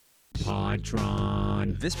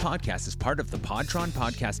Podtron. This podcast is part of the Podtron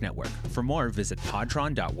Podcast Network. For more, visit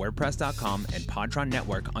podtron.wordpress.com and Podtron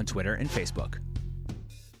Network on Twitter and Facebook.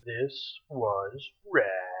 This was rad.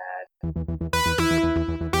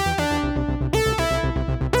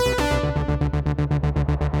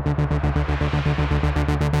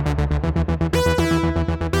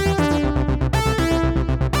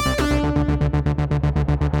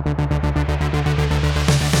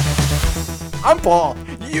 I'm Paul.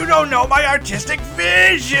 You don't know my artistic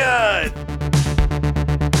vision!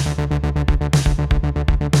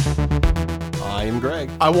 I'm Greg.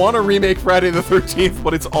 I want to remake Friday the 13th,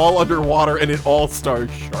 but it's all underwater and it all stars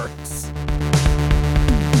sharks.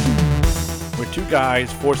 Where two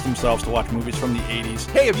guys force themselves to watch movies from the 80s.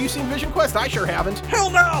 Hey, have you seen Vision Quest? I sure haven't.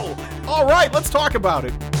 Hell no! All right, let's talk about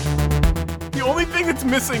it. The only thing that's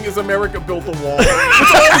missing is America Built the Wall.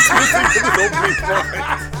 That's all that's missing in this opening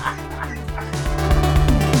line.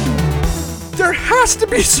 There has to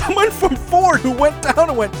be someone from Ford who went down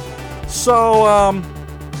and went, so,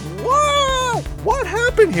 what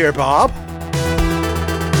happened here, Bob?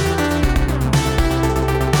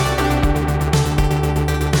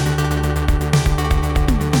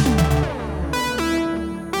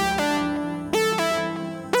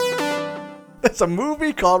 It's a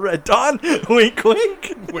movie called Red Dawn. Wink,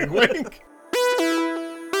 wink. Wink, wink.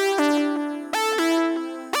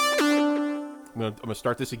 I'm gonna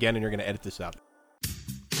start this again, and you're gonna edit this out.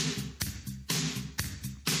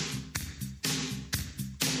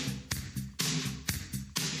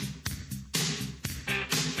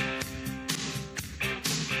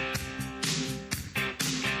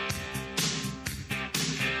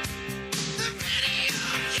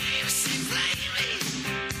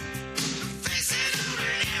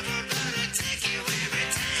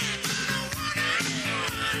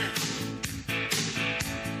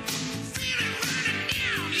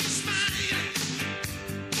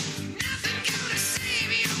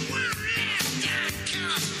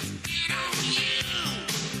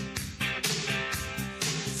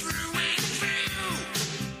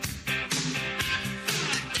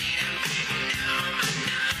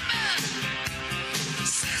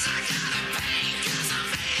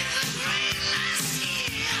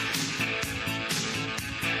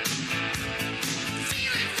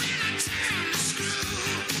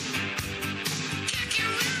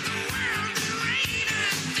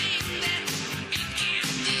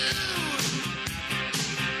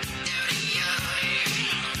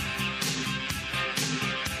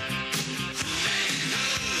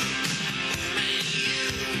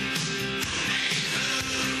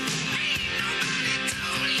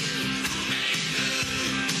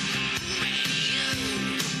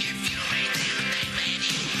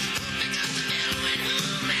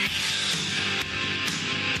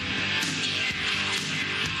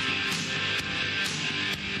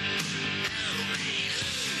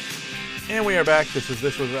 And we are back. This Was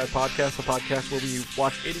Rad Podcast, a podcast where we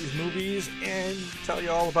watch 80s movies and tell you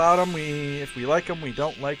all about them. If we like them, we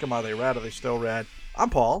don't like them. Are they rad? Are they still rad? I'm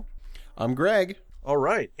Paul. I'm Greg. All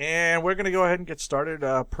right, and we're going to go ahead and get started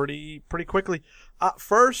pretty quickly.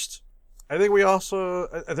 First, I think we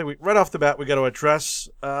right off the bat, we got to address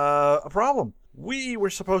a problem. We were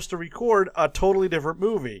supposed to record a totally different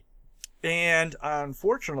movie, and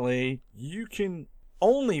unfortunately, you can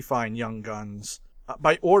only find Young Guns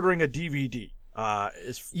by ordering a DVD. I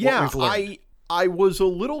was a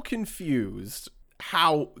little confused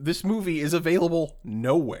how this movie is available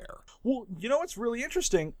nowhere. Well, you know what's really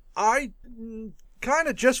interesting? I kind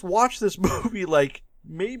of just watched this movie like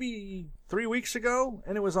maybe 3 weeks ago,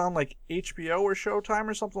 and it was on like HBO or Showtime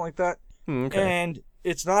or something like that. Okay. And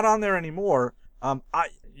it's not on there anymore.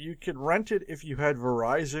 You could rent it if you had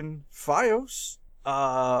Verizon Fios.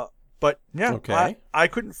 But yeah, okay. I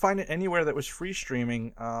couldn't find it anywhere that was free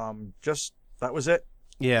streaming. Just that was it.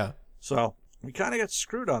 Yeah. So we kind of got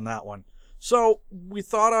screwed on that one. So we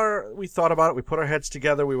thought about it. We put our heads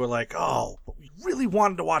together. We were like, oh, but we really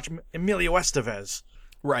wanted to watch Emilio Estevez.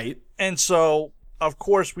 Right. And so, of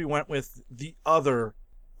course, we went with the other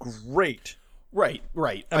great. Right.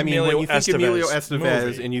 I mean, Emilio when you think Estevez Emilio Estevez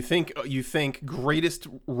movie. and you think greatest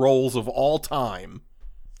roles of all time,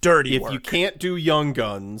 Dirty if Work. you can't do Young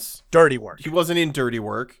Guns, Dirty Work. he wasn't in Dirty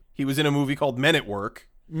Work. He was in a movie called Men at Work.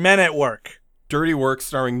 Men at Work. Dirty Work,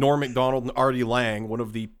 starring Norm Macdonald and Artie Lang, one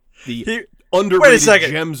of the Wait underrated a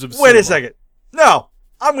second. gems of cinema. Wait a second. No,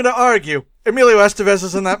 I'm going to argue. Emilio Estevez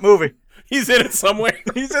is in that movie. He's in it somewhere.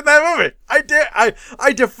 He's in that movie.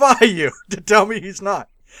 I defy you to tell me he's not.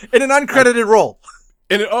 In an uncredited role.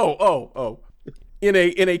 In in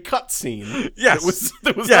a cut scene. Yes.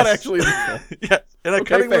 That was Yes. not actually lethal. Yeah. In a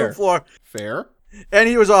cutting fair. room floor. Fair. And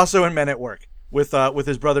he was also in Men at Work with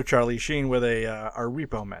his brother Charlie Sheen with our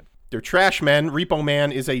Repo Men. They're trash men. Repo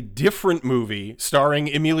Man is a different movie starring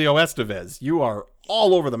Emilio Estevez. You are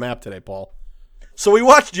all over the map today, Paul. So we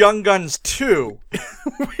watched Young Guns 2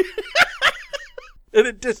 in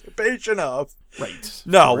anticipation of. Right.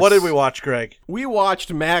 No, what did we watch, Greg? We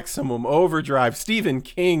watched Maximum Overdrive, Stephen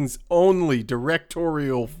King's only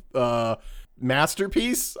directorial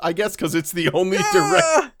masterpiece, I guess, because it's the only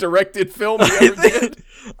directed film he ever did.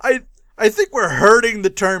 I think we're hurting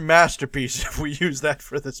the term masterpiece if we use that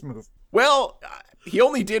for this movie. Well, he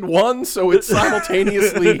only did one, so it's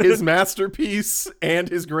simultaneously his masterpiece and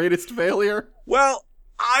his greatest failure. Well,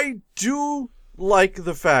 I do like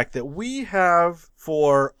the fact that we have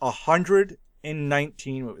for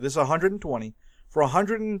 119 movies, this is 120, for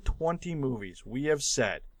 120 movies, we have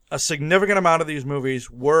said a significant amount of these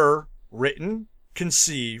movies were written,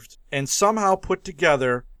 conceived, and somehow put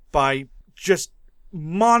together by just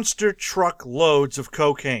monster truck loads of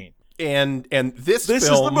cocaine. And this is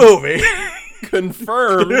film the movie.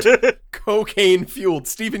 confirmed cocaine fueled.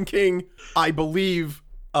 Stephen King, I believe,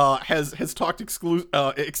 has talked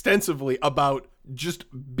extensively about just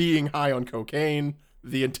being high on cocaine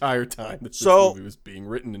the entire time that this movie was being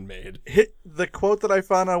written and made. The quote that I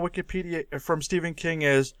found on Wikipedia from Stephen King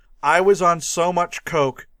is, "I was on so much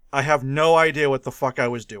coke, I have no idea what the fuck I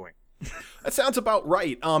was doing." That sounds about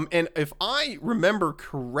right. And if I remember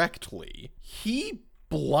correctly, he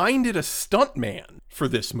blinded a stuntman for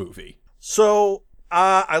this movie. So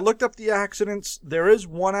I looked up the accidents. There is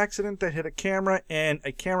one accident that hit a camera, and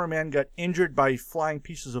a cameraman got injured by flying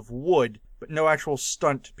pieces of wood, but no actual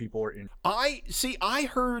stunt people were injured. I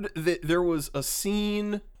heard that there was a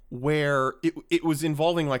scene where it was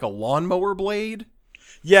involving like a lawnmower blade.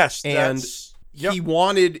 Yes, and he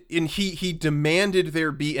wanted, and he demanded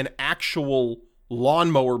there be an actual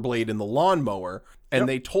lawnmower blade in the lawnmower, and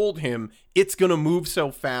they told him it's going to move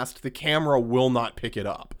so fast the camera will not pick it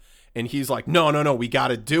up. And he's like, no, we got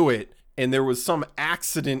to do it. And there was some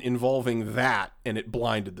accident involving that, and it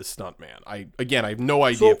blinded the stuntman. I have no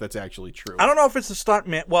idea if that's actually true. I don't know if it's the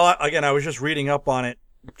stuntman. Well, again, I was just reading up on it,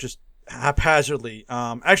 just haphazardly.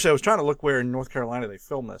 Actually, I was trying to look where in North Carolina they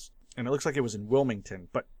filmed this, and it looks like it was in Wilmington.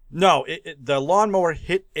 But no, the lawnmower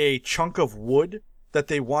hit a chunk of wood that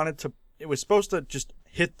they wanted to. It was supposed to just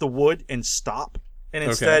hit the wood and stop, and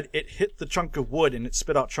instead it hit the chunk of wood and it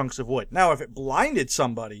spit out chunks of wood. Now, if it blinded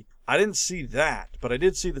somebody, I didn't see that, but I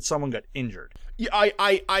did see that someone got injured. Yeah,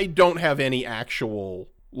 I don't have any actual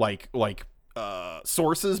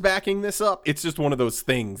sources backing this up. It's just one of those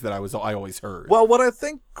things that I always heard. Well, what I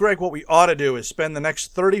think, Greg, what we ought to do is spend the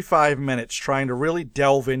next 35 minutes trying to really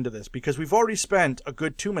delve into this, because we've already spent a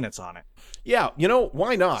good 2 minutes on it. Yeah,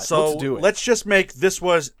 why not? So let's do it. Let's just make this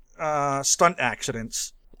was stunt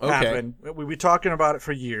accidents happen. We've been talking about it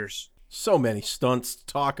for years. So many stunts to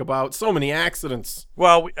talk about, so many accidents.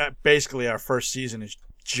 Well, basically our first season is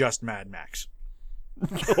just Mad Max.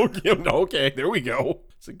 Okay, there we go.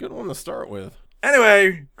 It's a good one to start with.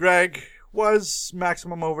 Anyway, Greg, was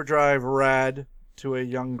Maximum Overdrive rad to a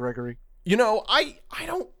young Gregory? I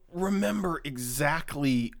don't remember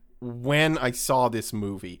exactly when I saw this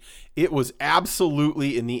movie. It was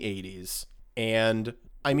absolutely in the 80s. And,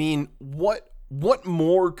 I mean, what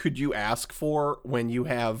more could you ask for when you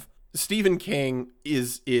have Stephen King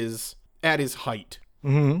is at his height?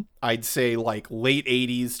 Mm-hmm. I'd say like late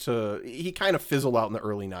 80s he kind of fizzled out in the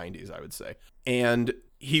early 90s, I would say. And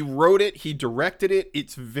he wrote it, he directed it.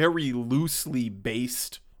 It's very loosely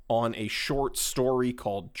based on a short story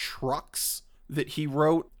called Trucks that he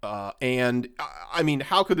wrote. And I mean,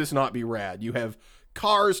 how could this not be rad? You have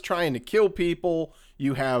cars trying to kill people.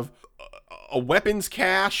 You have a weapons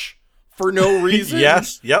cache for no reason.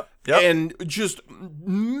 Yes. Yep. And just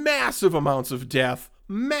massive amounts of death,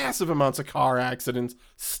 massive amounts of car accidents,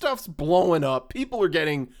 stuff's blowing up, people are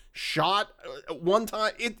getting shot one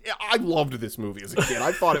time. I loved this movie as a kid.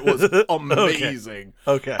 I thought it was amazing.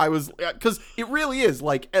 Okay. I was, because it really is,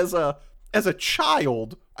 like, as a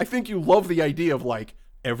child, I think you love the idea of, like,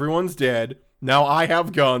 everyone's dead, now I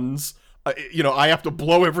have guns, I have to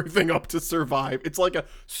blow everything up to survive. It's like a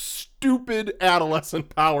stupid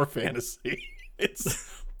adolescent power fantasy.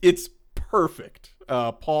 It's perfect.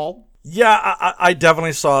 Paul? Yeah, I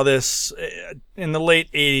definitely saw this in the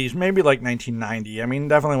late 80s, maybe like 1990. I mean,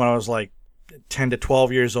 definitely when I was like 10 to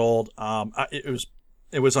 12 years old.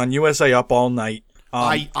 It was on USA Up All Night.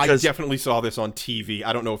 I definitely saw this on TV.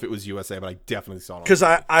 I don't know if it was USA, but I definitely saw it on TV. Because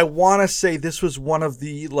I want to say this was one of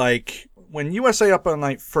the, like, when USA Up All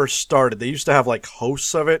Night first started, they used to have like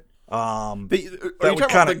hosts of it. Are That you would talking about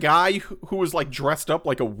kinda- the guy who was like dressed up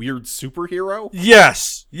like a weird superhero?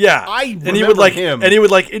 Yes, yeah. I and he would remember like him. and he would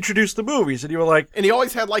like introduce the movies, and you were like, And he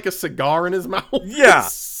always had like a cigar in his mouth. Yeah.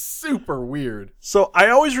 It's super weird. so I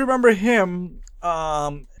always remember him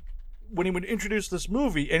when he would introduce this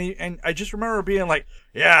movie, and I just remember being like,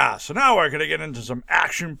 yeah, so now we're gonna get into some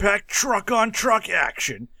action-packed truck-on-truck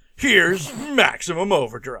action. Here's Maximum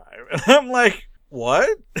Overdrive, and I'm like, what?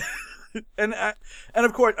 and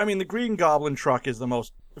of course, I mean, the Green Goblin truck is the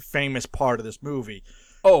most famous part of this movie.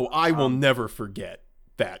 Oh, I will never forget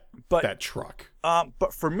that truck.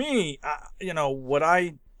 But for me, what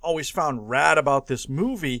I always found rad about this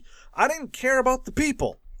movie, I didn't care about the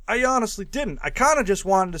people. I honestly didn't. I kind of just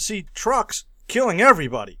wanted to see trucks killing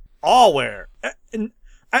everybody, allwhere. And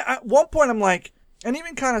at one point, I'm like, and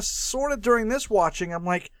even kind of sort of during this watching, I'm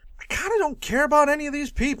like, I kind of don't care about any of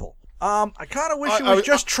these people. I kind of wish it was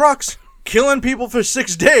just trucks killing people for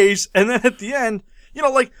 6 days, and then at the end,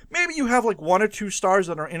 like maybe you have like 1 or 2 stars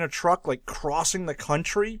that are in a truck, like crossing the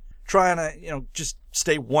country, trying to, just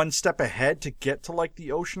stay one step ahead to get to like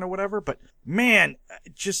the ocean or whatever. But man,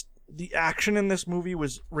 just the action in this movie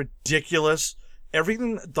was ridiculous.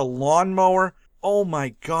 Everything, the lawnmower, oh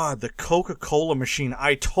my God, the Coca-Cola machine,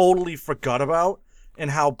 I totally forgot about, and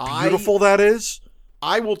how beautiful that is.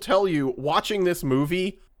 I will tell you, watching this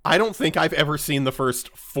movie, I don't think I've ever seen the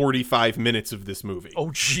first 45 minutes of this movie. Oh,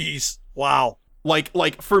 jeez. Wow.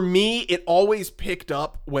 Like for me, it always picked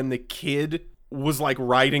up when the kid was like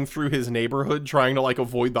riding through his neighborhood trying to like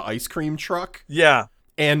avoid the ice cream truck. Yeah.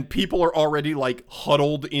 And people are already like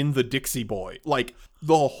huddled in the Dixie Boy. Like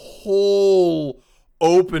the whole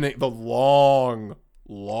opening, the long.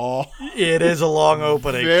 It is a long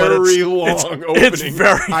opening. Very long opening. It's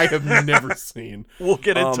very. I have never seen. We'll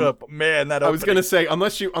get into it, but man, that opening. I was gonna say,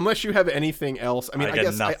 unless you have anything else. I mean, I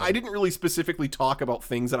guess nothing. I didn't really specifically talk about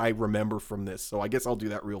things that I remember from this, so I guess I'll do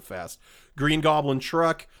that real fast. Green Goblin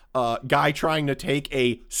truck, guy trying to take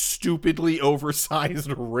a stupidly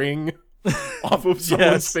oversized ring off of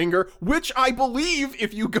someone's finger, which I believe,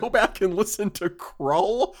 if you go back and listen to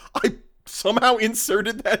Krull, I somehow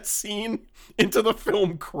inserted that scene into the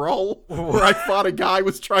film Krull, where I thought a guy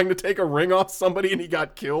was trying to take a ring off somebody and he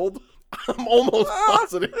got killed. I'm almost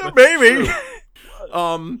positive. Maybe.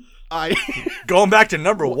 I going back to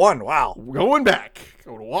number 1. Wow. Going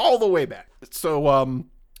all the way back. So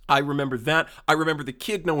I remember that. I remember the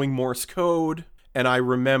kid knowing Morse code, and I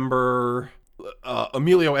remember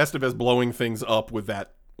Emilio Estevez blowing things up with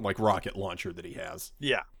that like rocket launcher that he has.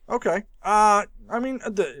 Yeah. Okay. I mean,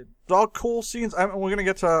 the all cool scenes. We're gonna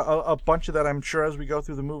get to a bunch of that, I'm sure, as we go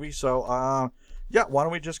through the movie. So, yeah. Why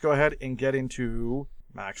don't we just go ahead and get into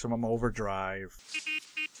Maximum Overdrive?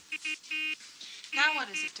 Now what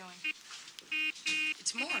is it doing?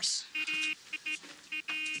 It's Morse.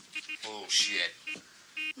 Oh, shit.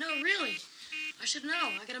 No, really. I should know.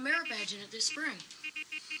 I got a merit badge in it this spring.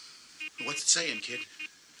 What's it saying, kid?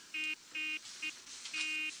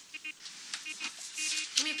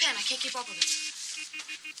 Give me a pen. I can't keep up with it.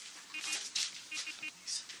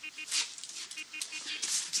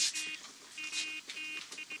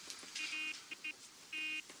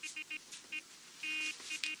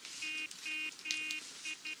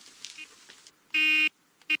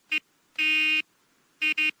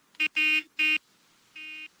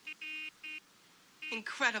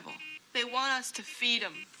 Incredible. They want us to feed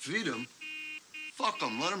them. Feed him? Fuck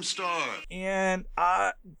them. Let them starve. And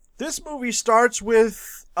this movie starts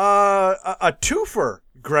with a twofer,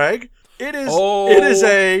 Greg. It is. It is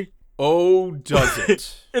a. Oh, does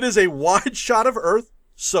it? It is a wide shot of Earth,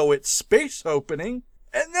 so it's space opening,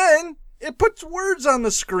 and then it puts words on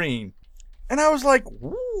the screen, and I was like,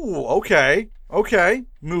 "Ooh, okay,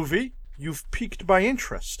 movie, you've piqued my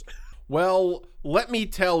interest." Well, let me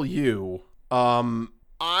tell you,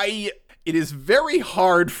 it is very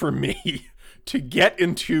hard for me to get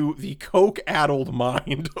into the coke-addled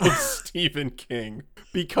mind of Stephen King,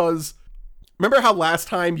 because remember how last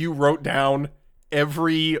time you wrote down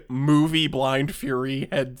every movie Blind Fury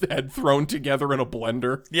had thrown together in a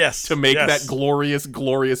blender? Yes. To make yes. that glorious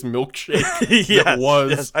milkshake yes, that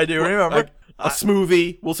was. Yes, I do remember. Like a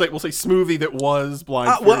smoothie. We'll say smoothie that was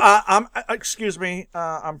Blind Fury. Well, excuse me.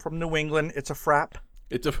 I'm from New England. It's a frap.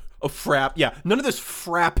 It's a frap. Yeah. None of this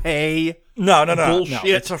frappe. No. Bullshit. No,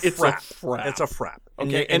 it's a frap. frap. It's a frap.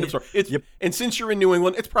 Okay, end of story. And since you're in New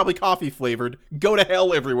England, it's probably coffee flavored. Go to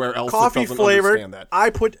hell everywhere else. Coffee that doesn't flavored. understand that. I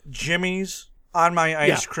put Jimmy's on my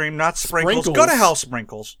ice cream, not sprinkles. Sprinkles. Go to hell,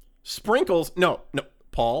 sprinkles. Sprinkles. No,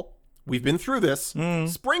 Paul. We've been through this.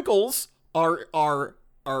 Sprinkles are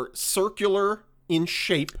circular in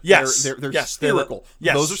shape. Yes. They're yes. spherical.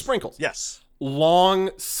 Yes. Those are sprinkles. Yes.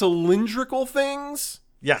 long cylindrical things,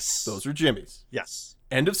 Yes. those are Jimmy's. Yes.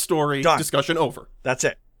 End of story. Done. Discussion over. That's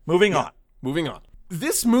it. Moving on. Moving on.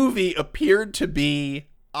 This movie appeared to be,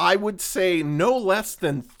 I would say, no less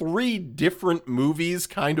than 3 different movies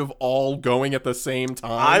kind of all going at the same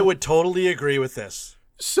time. I would totally agree with this.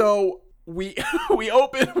 So we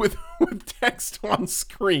open with text on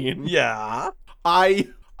screen. Yeah. I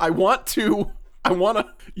want to,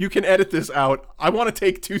 you can edit this out. I want to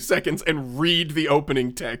take 2 seconds and read the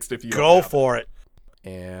opening text if you Go have it. for it.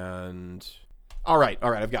 And all right,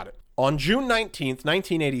 I've got it. On June 19th,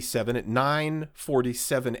 1987 at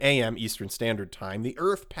 9:47 a.m. Eastern Standard Time, the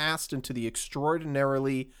Earth passed into the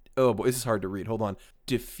extraordinarily, oh boy, this is hard to read. Hold on.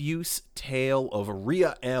 Diffuse tail of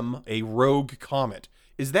Rhea M, a rogue comet.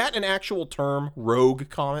 Is that an actual term, rogue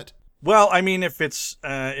comet? Well, I mean, if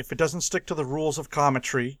it doesn't stick to the rules of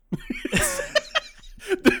cometry,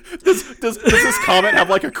 Does this comet have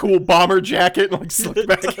like a cool bomber jacket and like slick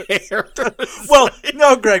back hair? well,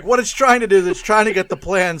 no, Greg. What it's trying to do is it's trying to get the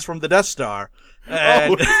plans from the Death Star.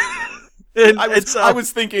 And, and I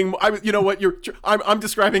was thinking, you know what? I'm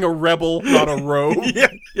describing a rebel, not a rogue. Yeah,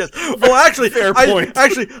 yes. Well, actually, Fair point.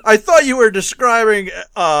 I thought you were describing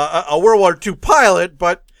a World War II pilot,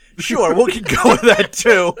 but sure, we can go with that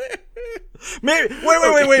too. Maybe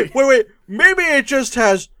wait. Maybe it just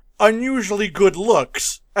has unusually good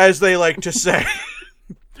looks, as they like to say.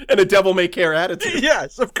 And a devil-may-care attitude.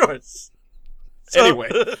 Yes, of course. So, Anyway.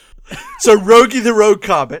 So Rogie the Rogue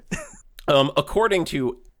Comet. According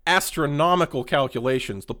to astronomical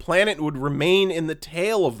calculations, the planet would remain in the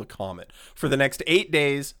tail of the comet for the next 8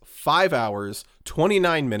 days, 5 hours,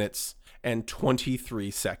 29 minutes, and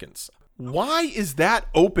 23 seconds. Why is that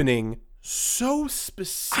opening so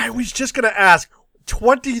specific? I was just going to ask,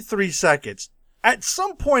 23 seconds. At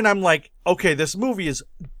some point, I'm like, okay, this movie is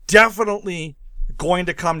definitely going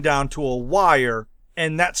to come down to a wire,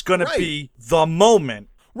 and that's going to be the moment.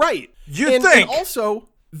 Right. You think. And also,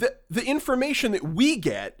 the information that we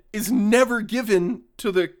get is never given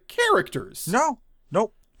to the characters. Nope.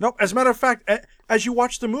 As a matter of fact, as you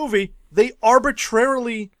watch the movie, they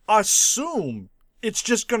arbitrarily assume it's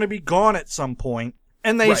just going to be gone at some point,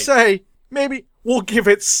 and they say, maybe we'll give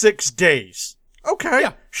it 6 days. Okay,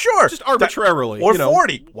 Yeah. sure. Just arbitrarily. Or you know.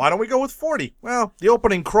 40. Why don't we go with 40? Well, the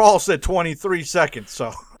opening crawl said 23 seconds,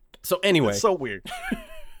 so So anyway. it's so weird.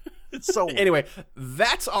 It's so weird. Anyway,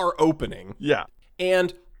 that's our opening. Yeah.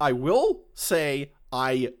 And I will say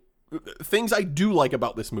things I do like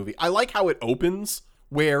about this movie. I like how it opens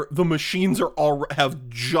where the machines have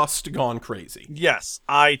just gone crazy. Yes,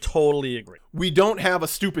 I totally agree. We don't have a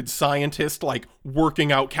stupid scientist like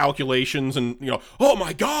working out calculations and, oh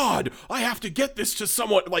my God, I have to get this to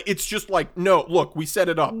someone. Like, it's just like, no, look, we set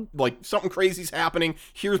it up. Like, something crazy's happening.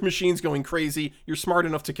 Here's machines going crazy. You're smart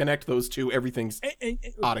enough to connect those two. Everything's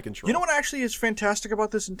out of control. You know what actually is fantastic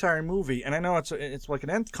about this entire movie? And I know it's like an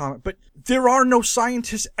end comment, but there are no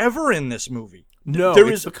scientists ever in this movie. No, there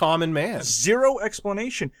it's is the common man. Zero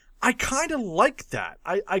explanation. I kind of like that.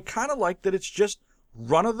 I kind of like that it's just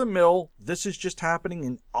run-of-the-mill. This is just happening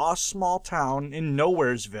in a small town in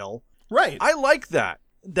Nowheresville. Right. I like that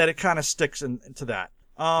it kind of sticks into that.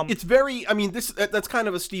 It's very, I mean, that's kind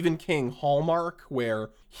of a Stephen King hallmark where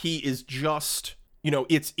he is just,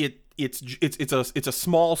 it's a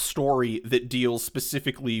small story that deals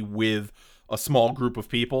specifically with a small group of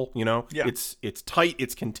people, Yeah. It's tight,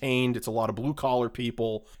 it's contained, it's a lot of blue collar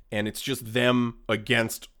people, and it's just them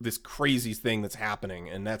against this crazy thing that's happening,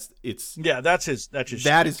 and that's his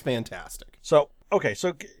That is fantastic. So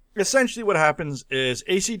essentially what happens is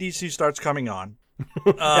AC/DC starts coming on.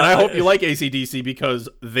 And I hope you like AC/DC because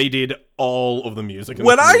they did all of the music.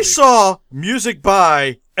 When I saw music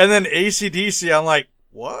by and then AC/DC, I'm like,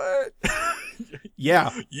 what? Yeah.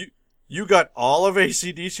 You got all of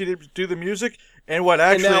AC/DC to do the music, and what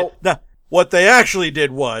they actually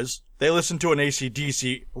did was they listened to an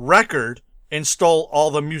AC/DC record and stole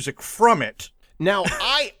all the music from it. Now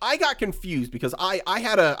I got confused because I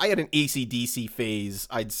had an AC/DC phase.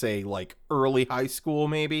 I'd say like early high school,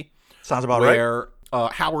 maybe. Sounds about right. Where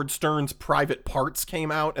Howard Stern's Private Parts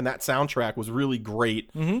came out, and that soundtrack was really great,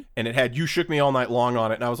 and it had "You Shook Me All Night Long"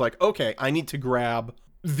 on it, and I was like, okay, I need to grab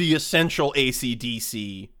the essential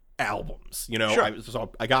AC/DC albums, Sure.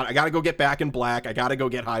 So I got to go get Back in Black. I got to go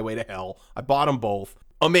get Highway to Hell. I bought them both.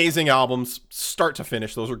 Amazing albums, start to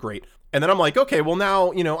finish. Those are great. And then I'm like, okay, well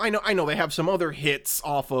now, I know they have some other hits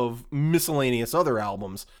off of miscellaneous other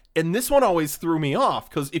albums. And this one always threw me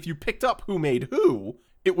off because if you picked up Who Made Who,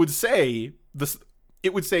 it would say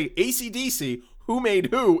AC/DC, Who Made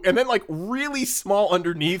Who, and then like really small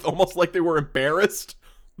underneath, almost like they were embarrassed.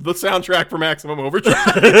 the soundtrack for Maximum Overdrive.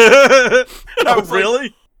 And I was like,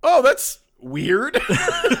 Really? oh, that's weird.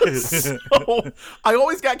 So I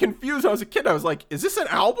always got confused when I was a kid. I was like, is this an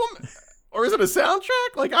album or is it a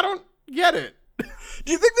soundtrack? Like, I don't get it.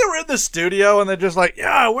 Do you think they were in the studio and they're just like,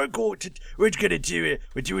 yeah, we're gonna do it.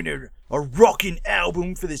 We're doing a rocking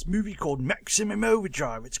album for this movie called Maximum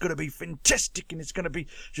Overdrive. It's gonna be fantastic and it's gonna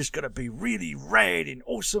be really rad and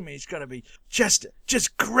awesome. And it's gonna be just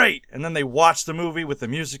great. And then they watch the movie with the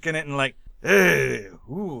music in it and like,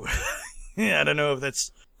 ooh, yeah, I don't know if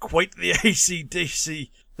that's quite the AC/DC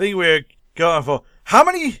thing we're going for. How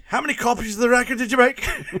many copies of the record did you make?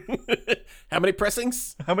 How many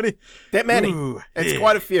pressings? How many? That many. Ooh, It's yeah.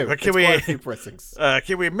 quite a few. But It's quite a few pressings.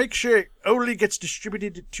 Can we make sure it only gets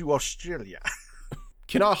distributed to Australia?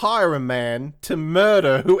 Can I hire a man to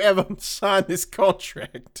murder whoever signed this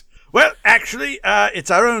contract? Well, actually,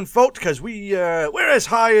 it's our own fault because we're as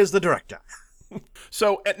high as the director.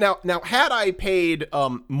 So now, had I paid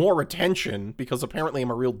more attention, because apparently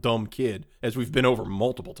I'm a real dumb kid, as we've been over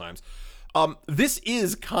multiple times, this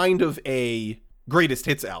is kind of a greatest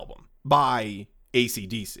hits album by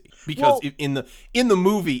AC/DC, because Well- in the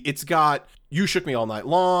movie it's got You Shook Me All Night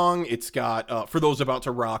Long, it's got For Those About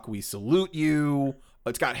to Rock We Salute You,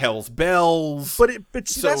 it's got Hell's Bells. But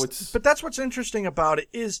So that's what's interesting about it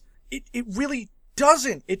is it really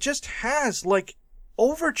doesn't. It just has like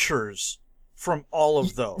overtures from all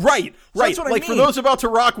of those. Right. That's what I Like For mean. Those About to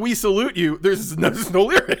Rock We Salute You, there's no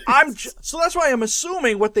lyrics. So that's why I'm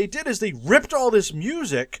assuming what they did is they ripped all this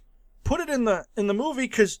music, put it in the movie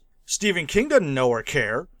because Stephen King doesn't know or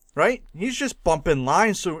care, right? He's just bumping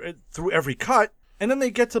lines through every cut, and then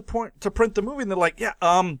they get to print the movie, and they're like, yeah,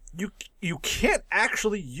 you can't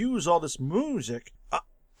actually use all this music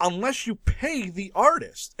unless you pay the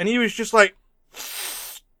artist, and he was just like,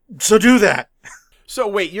 so do that. So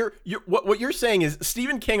wait, what you're saying is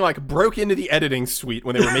Stephen King like broke into the editing suite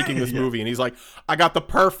when they were making this movie, and he's like, I got the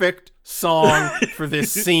perfect song for this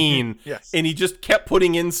scene. Yes. And he just kept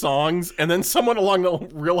putting in songs, and then someone along the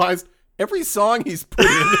realized every song he's put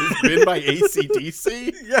in has been by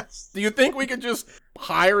AC/DC. Yes. Do you think we could just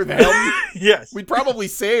hire them? Yes. We'd probably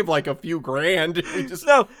save like a few grand if we just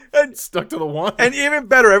No, and stuck to the one. And even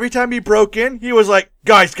better, every time he broke in, he was like,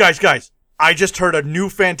 guys, I just heard a new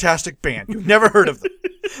fantastic band. You've never heard of them.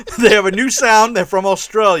 They have a new sound. They're from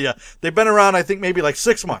Australia. They've been around, I think, maybe like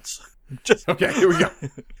 6 months. Just Okay, here we go.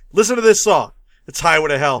 listen to this song. It's Highway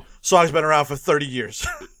to Hell. Song's been around for 30 years.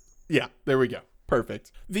 Yeah, there we go.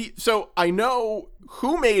 Perfect. So I know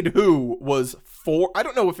Who Made Who was for, I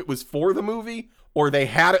don't know if it was for the movie or they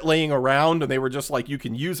had it laying around and they were just like, you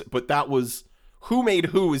can use it, but that was Who Made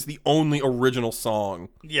Who is the only original song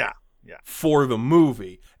Yeah. for the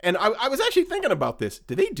movie. And I was actually thinking about this.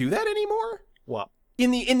 Do they do that anymore? What? In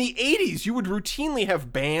the 80s, you would routinely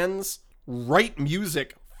have bands write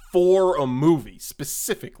music for a movie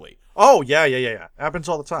specifically. Oh, yeah. Happens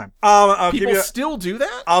all the time. People still do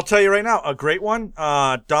that? I'll tell you right now, a great one.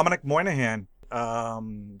 Dominic Moynihan,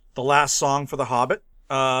 the last song for The Hobbit.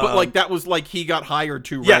 But like that was like he got hired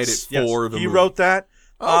to write it for the movie. He wrote that.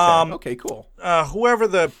 Okay, cool. Whoever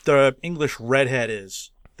the English redhead is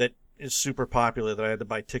that is super popular that I had to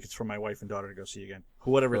buy tickets for my wife and daughter to go see again.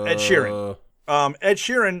 Whatever. Ed Sheeran. Ed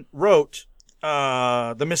Sheeran wrote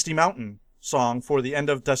the Misty Mountain song for the end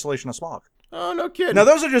of Desolation of Smog. Oh, no kidding. Now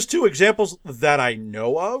those are just two examples that I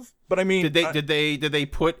know of, but I mean, Did they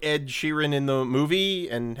put Ed Sheeran in the movie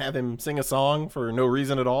and have him sing a song for no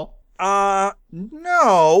reason at all?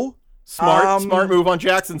 No. Smart move on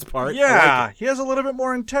Jackson's part. Yeah, he has a little bit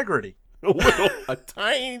more integrity. I like it. A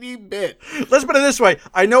tiny bit. Let's put it this way: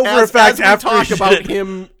 I know for a fact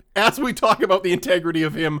as we talk about the integrity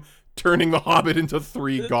of him turning The Hobbit into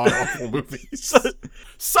 3 god-awful movies.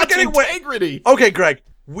 Such integrity! Okay, Greg,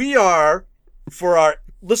 we are, for our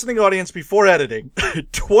listening audience before editing,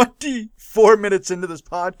 24 minutes into this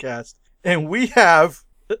podcast, and we have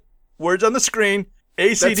words on the screen,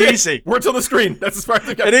 AC/DC. Words on the screen. That's as far as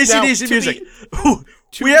I got. And AC/DC music.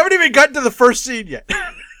 We haven't even gotten to the first scene yet.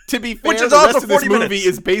 To be fair, Which is the also rest of this 40 movie minutes.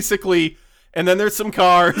 is basically, and then there's some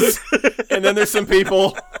cars, and then there's some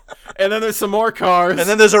people, and then there's some more cars, And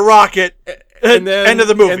then there's a rocket. and then end of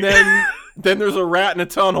the movie. and then there's a rat in a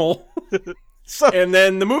tunnel, So, and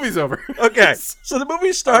then the movie's over. okay, so the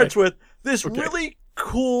movie starts with this really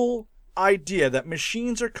cool idea that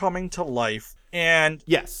machines are coming to life. And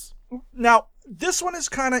Yes. now, this one is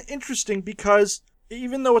kind of interesting because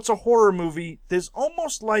even though it's a horror movie, there's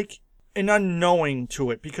almost like an unknowing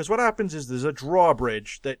to it. Because what happens is there's a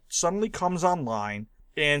drawbridge that suddenly comes online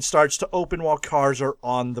and starts to open while cars are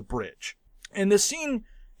on the bridge. And the scene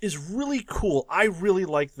is really cool. I really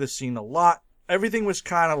like this scene a lot. everything was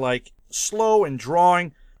kind of like slow and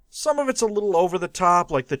drawing. Some of it's a little over the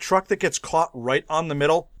top, like the truck that gets caught right on the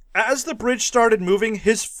middle. As the bridge started moving,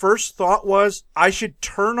 his first thought was, I should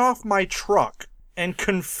turn off my truck and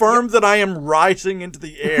confirm that I am rising into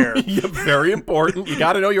the air. Yeah, very important. You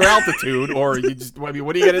got to know your altitude, or you just, I mean,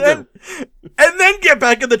 what are you going to do? And then get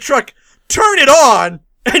back in the truck, turn it on,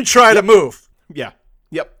 and try to move. Yeah.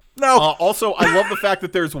 Yep. No. Also, I love the fact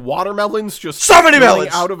that there's watermelons just So many spilling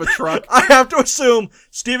melons out of a truck. I have to assume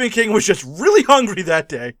Stephen King was just really hungry that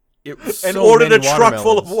day It was and so ordered a many truck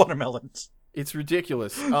full of watermelons. watermelons. It's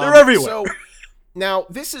ridiculous. They're everywhere. So now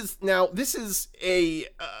this is a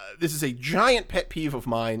giant pet peeve of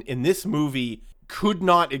mine. And this movie could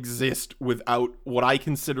not exist without what I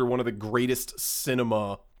consider one of the greatest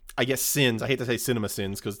cinema, I guess, sins. I hate to say cinema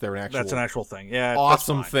sins because they're an actual That's an actual thing. Yeah,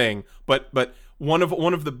 awesome that's fine. thing. But one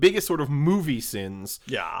of the biggest sort of movie sins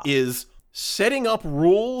Yeah. is setting up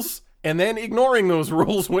rules and then ignoring those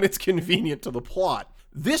rules when it's convenient to the plot.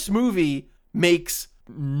 This movie makes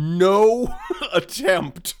no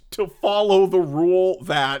attempt to follow the rule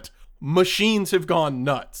that machines have gone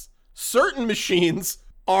nuts. Certain machines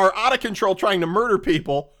are out of control trying to murder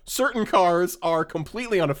people. Certain cars are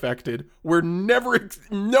completely unaffected. We're never,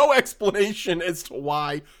 no explanation as to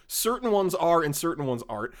why certain ones are and certain ones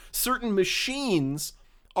aren't. Certain machines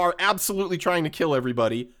are absolutely trying to kill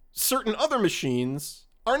everybody. Certain other machines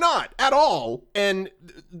are not at all. And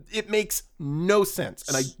it makes no sense.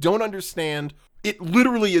 And I don't understand. It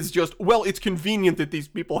literally is just, well, it's convenient that these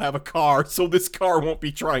people have a car, so this car won't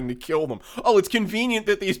be trying to kill them. Oh, it's convenient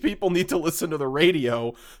that these people need to listen to the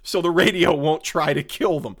radio, so the radio won't try to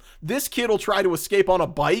kill them. This kid will try to escape on a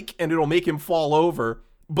bike, and it'll make him fall over,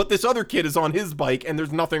 but this other kid is on his bike, and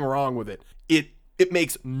there's nothing wrong with it. It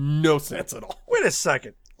makes no sense at all. Wait a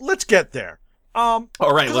second. Let's get there. All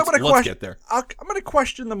right, 'cause let's get there. I'm going to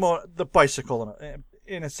question the bicycle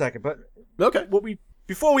in a second, but Okay.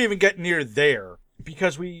 before we even get near there,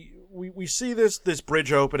 because we see this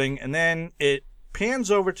bridge opening, and then it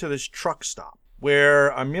pans over to this truck stop where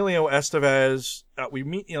Emilio Estevez, we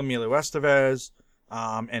meet Emilio Estevez,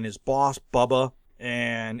 and his boss Bubba,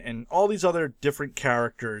 and all these other different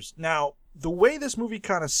characters. Now, the way this movie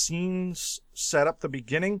kind of scenes set up the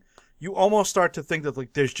beginning, you almost start to think that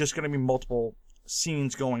like there's just going to be multiple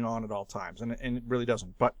scenes going on at all times, and it really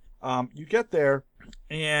doesn't. But you get there,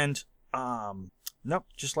 and nope,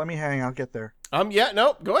 just let me hang. I'll get there. Yeah,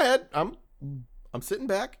 no, go ahead. I'm sitting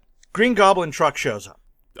back. Green Goblin truck shows up.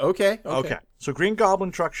 Okay. So Green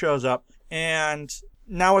Goblin truck shows up, and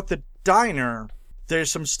now at the diner,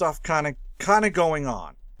 there's some stuff kind of going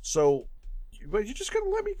on. So, but you're just gonna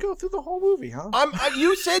let me go through the whole movie, huh?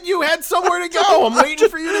 You said you had somewhere to go. I'm waiting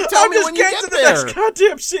for you to tell me when you get to the there. next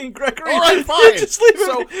goddamn scene, Gregory. All right, fine. Just leave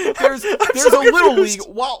So it. there's so a little confused.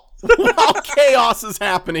 league while chaos is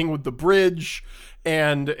happening with the bridge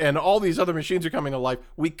and all these other machines are coming to life.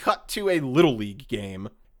 We cut to a little league game,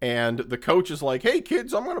 and the coach is like, "Hey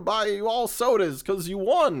kids, I'm gonna buy you all sodas because you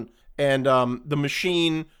won." And the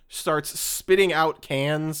machine starts spitting out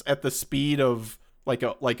cans at the speed of like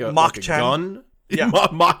a Mach 10. gun. Yeah.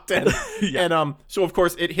 Mach 10. Yeah. And so of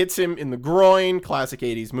course it hits him in the groin, classic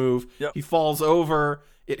 80s move. Yep. He falls over,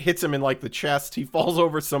 it hits him in like the chest, he falls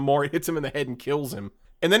over some more, it hits him in the head and kills him.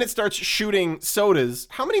 And then it starts shooting sodas.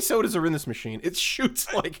 How many sodas are in this machine? It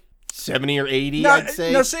shoots like 70 or 80, I'd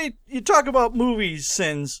say. Now, see, you talk about movie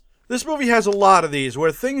sins. This movie has a lot of these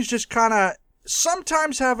where things just kind of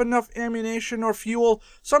sometimes have enough ammunition or fuel,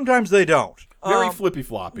 sometimes they don't. Very flippy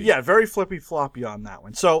floppy. Yeah, very flippy floppy on that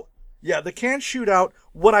one. So, yeah, the can shoot out.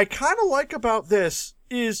 What I kind of like about this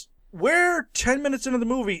is we're 10 minutes into the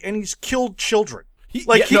movie and he's killed children.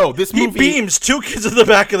 This He movie beams 2 kids in the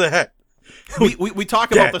back of the head. we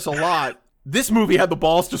talk about this a lot. This movie had the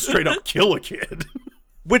balls to straight up kill a kid.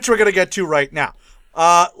 Which we're going to get to right now.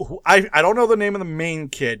 I don't know the name of the main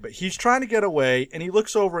kid, but he's trying to get away, and he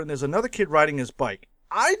looks over, and there's another kid riding his bike.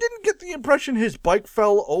 I didn't get the impression his bike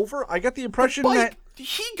fell over. I got the impression that...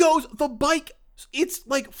 The bike, it's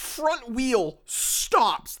like front wheel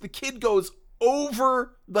stops. The kid goes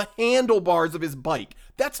over the handlebars of his bike.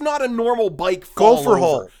 That's not a normal bike fall Gopher over.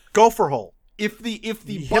 hole. Gopher hole. If the hit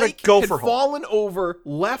a bike had gopher hole. fallen over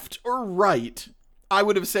left or right, I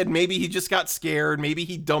would have said maybe he just got scared, maybe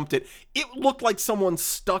he dumped it. It looked like someone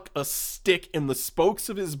stuck a stick in the spokes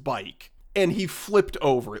of his bike and he flipped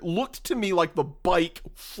over. It looked to me like the bike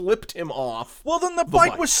flipped him off. Well, then the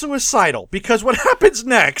bike was suicidal, because what happens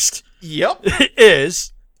next Yep.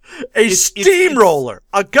 is a steamroller,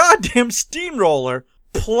 a goddamn steamroller,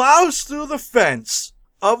 plows through the fence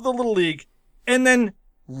of the Little League and then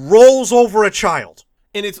rolls over a child.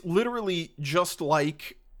 And it's literally just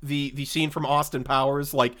like the scene from Austin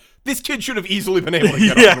Powers, like, this kid should have easily been able to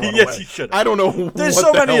get Yeah, up and run yes, away. he should have. I don't know There's what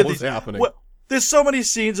so the many hell of was these. happening. Well, there's so many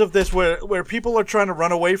scenes of this where people are trying to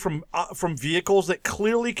run away from vehicles that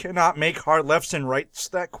clearly cannot make hard lefts and rights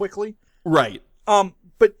that quickly. Right.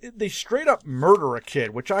 But they straight up murder a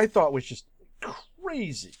kid, which I thought was just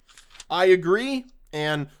crazy. I agree,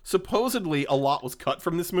 and supposedly a lot was cut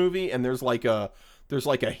from this movie, and there's like a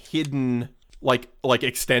hidden like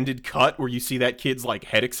extended cut where you see that kid's like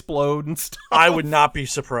head explode and stuff. I would not be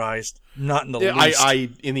surprised. Not in the least. I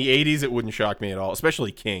in the 80s it wouldn't shock me at all,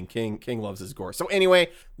 especially King. King loves his gore. So anyway,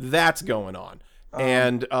 that's going on.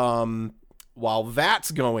 And while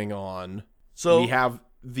that's going on, So we have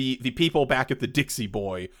the people back at the Dixie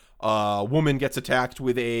Boy. Woman gets attacked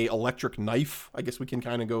with a electric knife. I guess we can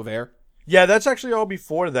kind of go there. yeah, that's actually all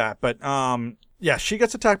before that. But yeah, she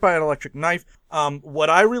gets attacked by an electric knife. What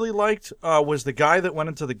I really liked was the guy that went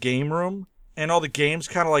into the game room and all the games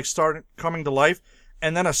kind of like started coming to life,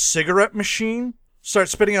 and then a cigarette machine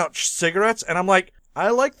starts spitting out cigarettes, and I'm like, I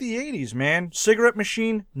like the 80s, man. Cigarette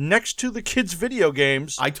machine next to the kids' video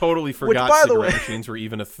games. I totally forgot by the cigarette way- machines were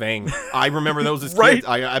even a thing. I remember those as Right? kids.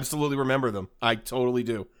 I absolutely remember them. I totally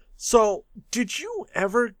do. So, did you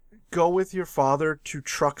ever go with your father to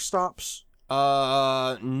truck stops?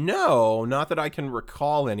 No, not that I can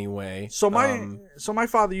recall anyway. So my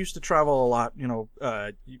father used to travel a lot. You know,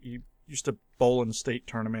 he used to bowl in state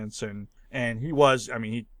tournaments, and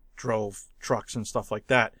he drove trucks and stuff like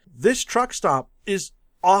that. This truck stop is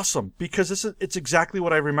awesome because it's exactly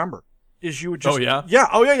what I remember. Is you would just yeah.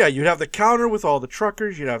 You'd have the counter with all the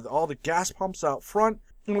truckers. You'd have all the gas pumps out front,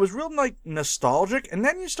 and it was real like nostalgic. And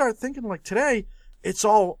then you start thinking like today, it's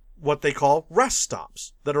all what they call rest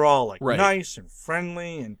stops that are all like Right. nice and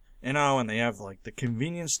friendly, and and they have like the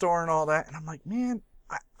convenience store and all that. And I'm like, man,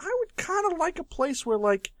 I would kind of like a place where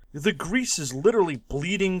like the grease is literally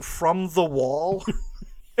bleeding from the wall.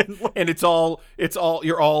 And it's all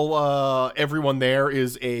everyone there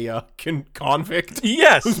is a convict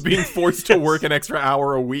Yes. who's being forced to work an extra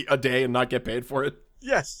hour a day and not get paid for it.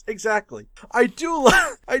 Yes, exactly. I do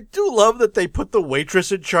love that they put the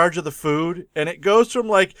waitress in charge of the food, and it goes from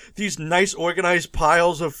like these nice organized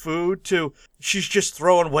piles of food to she's just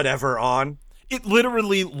throwing whatever on. It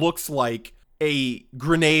literally looks like a food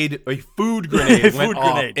grenade went Food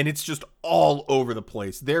off, grenade. and it's just all over the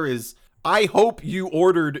place. I hope you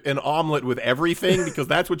ordered an omelet with everything, because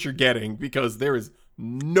that's what you're getting, because there is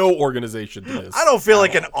no organization to this. I don't feel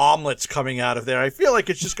like an omelet's coming out of there. I feel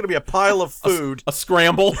like it's just going to be a pile of food. A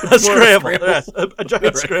scramble. A scramble. Yes, a giant Right,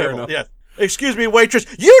 fair scramble. enough. Yes. Excuse me, waitress.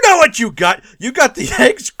 You know what you got. You got the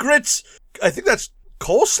eggs, grits. I think that's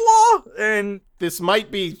coleslaw and This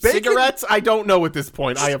might be Bacon? cigarettes. I don't know at this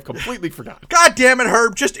point. I have completely forgotten. God damn it,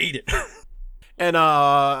 Herb, just eat it. And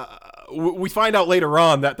we find out later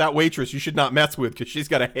on that waitress you should not mess with, because she's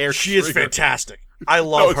got a hair. She is trigger. fantastic. I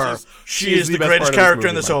love No, her. She she's is the the best greatest part of this character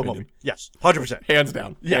in movie, this in my whole opinion. movie. Yes, 100%. Hands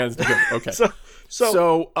down. Yeah. Hands down. Okay.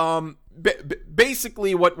 So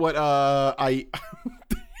Basically, what I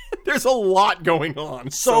there's a lot going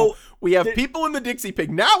on. So, we have people in the Dixie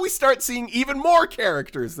Pig. Now we start seeing even more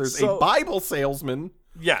characters. There's So- a Bible salesman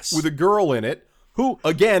yes, with a girl in it. who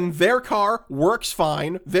Again, their car works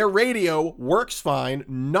fine. Their radio works fine.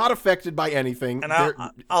 Not affected by anything. and They're-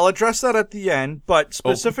 I'll address that at the end, but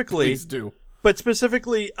specifically, please do.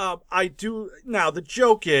 I do. Now the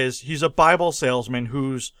joke is he's a Bible salesman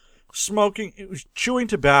who's chewing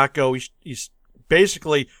tobacco. He's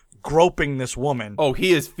basically groping this woman. Oh,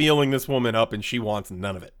 he is feeling this woman up, and she wants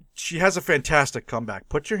none of it. She has a fantastic comeback.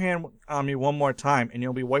 Put your hand on me one more time, and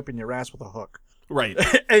you'll be wiping your ass with a hook. Right.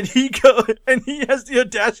 and he has the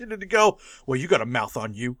audacity to go, well, you got a mouth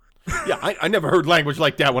on you. Yeah, I never heard language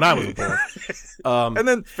like that when I was a boy. And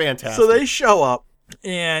then Fantastic. So they show up,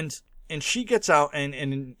 and she gets out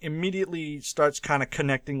and immediately starts kind of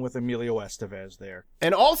connecting with Emilio Estevez there.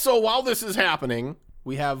 And also, while this is happening,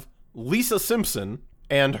 we have Lisa Simpson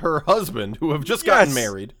and her husband, who have just gotten Yes.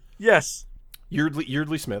 married, Yes.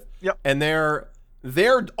 Yeardley Smith. Yep. And they're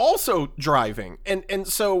also driving, and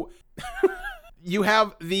so you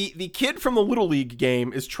have the kid from the Little League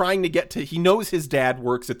game is trying to get to. He knows his dad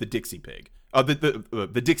works at the Dixie Pig.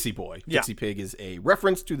 The Dixie Boy. Yeah. Dixie Pig is a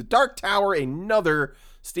reference to the Dark Tower, another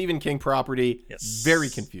Stephen King property. Yes. Very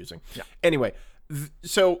confusing. Yeah. Anyway,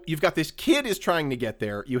 so you've got this kid is trying to get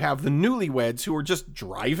there. You have the newlyweds who are just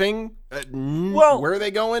driving. Well, where are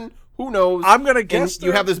they going? Who knows? I'm gonna guess And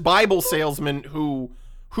you have this Bible salesman who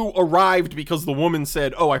arrived because the woman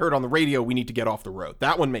said, "Oh, I heard on the radio we need to get off the road."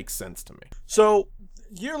 That one makes sense to me. So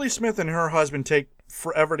Yearly Smith and her husband take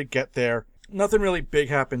forever to get there. Nothing really big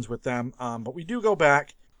happens with them, but we do go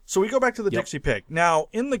back. So we go back to the Yep. Dixie Pig. Now,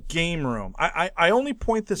 in the game room, I only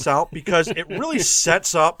point this out because it really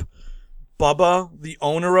sets up Bubba, the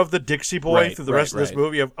owner of the Dixie Boy, Right, through the rest of this right.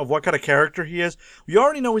 movie of what kind of character he is. We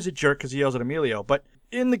already know he's a jerk because he yells at Emilio, but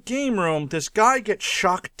in the game room, this guy gets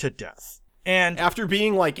shocked to death. And After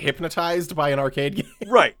being like hypnotized by an arcade game.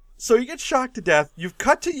 right, so he gets shocked to death. You've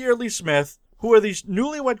cut to Yearly Smith, who are these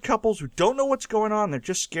newlywed couples who don't know what's going on. They're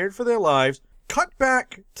just scared for their lives. Cut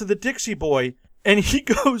back to the Dixie Boy, and he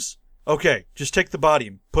goes, okay, just take the body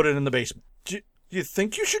and put it in the basement. Do you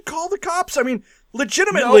think you should call the cops? I mean,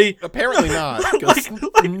 legitimately. No, apparently not. 'Cause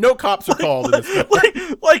no cops are called in this film.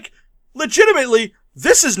 Like, legitimately,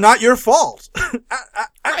 this is not your fault. At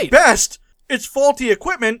Right. best, it's faulty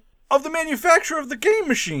equipment of the manufacturer of the game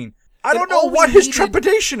machine. I don't know all we what his needed-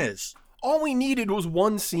 trepidation is. All we needed was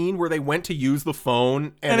one scene where they went to use the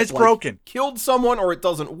phone And it, it's broken. Killed someone or it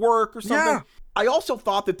doesn't work or something. Yeah. I also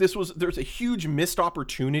thought that there's a huge missed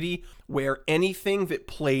opportunity where anything that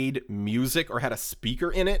played music or had a speaker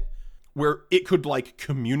in it, where it could like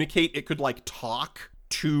communicate, it could like talk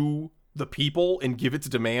to the people and give its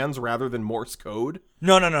demands rather than Morse code.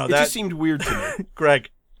 No, It that just seemed weird to me. Greg,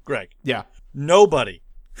 Yeah. nobody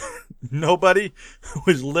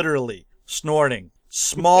was literally snorting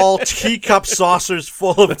small teacup saucers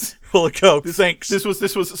full of coke. Thanks. This was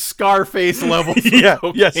Scarface level. Yeah,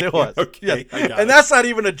 Okay, yes, it was. Okay, Yes. I got And it. that's not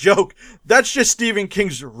even a joke. That's just Stephen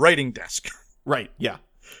King's writing desk. Right, yeah.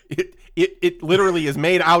 It literally is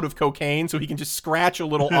made out of cocaine, so he can just scratch a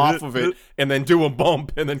little off of it and then do a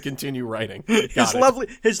bump and then continue writing. Got it.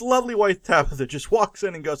 His lovely wife Tabitha just walks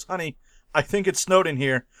in and goes, "Honey, I think it snowed in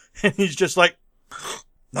here," and he's just like,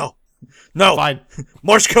 "No, Fine.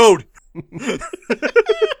 Morse code."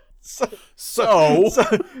 So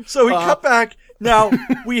So we cut back. Now,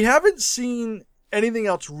 we haven't seen anything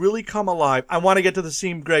else really come alive. I want to get to the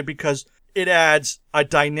scene, Greg, because it adds a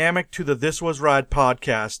dynamic to the This Was Rad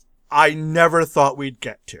podcast I never thought we'd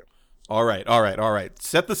get to. all right.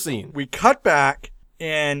 Set the scene. We cut back,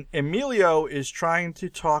 and Emilio is trying to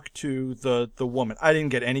talk to the woman. I didn't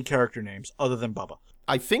get any character names other than Bubba.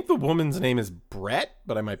 I think the woman's name is Brett,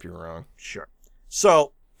 but I might be wrong. Sure.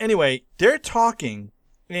 So, anyway, they're talking,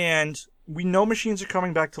 and we know machines are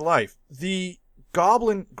coming back to life. The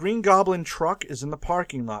Green Goblin truck is in the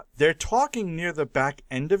parking lot. They're talking near the back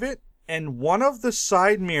end of it, and one of the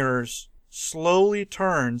side mirrors slowly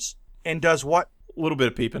turns and does what? A little bit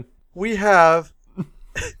of peeping. We have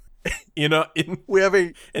In a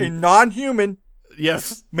non-human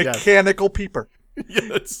yes. mechanical peeper.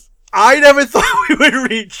 Yes. I never thought we would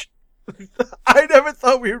reach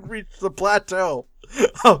the plateau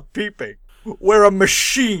of peeping where a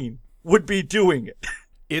machine would be doing it.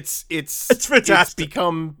 It's fantastic. It's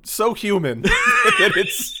become so human that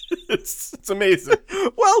it's amazing.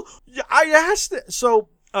 Well, I asked it. So,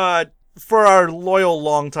 for our loyal,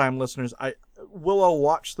 longtime listeners, Willow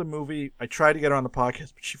watched the movie. I tried to get her on the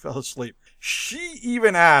podcast, but she fell asleep. She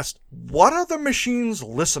even asked, "What are the machines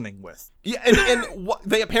listening with?" Yeah, and what,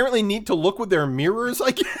 they apparently need to look with their mirrors.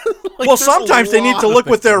 Like, Well, there's a sometimes they need lot to of look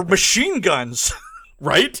with things. their machine guns.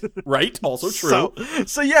 Right. Also true.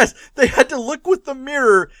 So yes, they had to look with the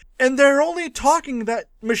mirror, and they're only talking that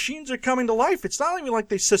machines are coming to life. It's not even like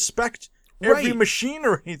they suspect every Right. machine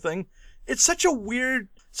or anything. It's such a weird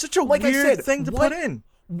Like I said, thing to put in.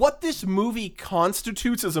 What this movie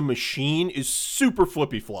constitutes as a machine is super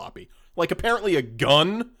flippy floppy. Like, apparently a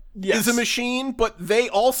gun Yes. is a machine, but they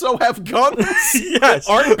also have guns Yes, that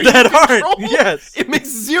aren't being that aren't, controlled. yes. It makes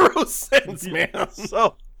zero sense, man.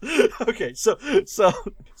 So, okay, so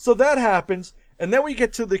that happens, and then we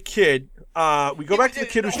get to the kid. We go back to the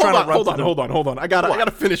kid who's trying to run. Hold on. I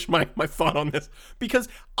gotta finish my thought on this, because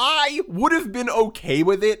I would have been okay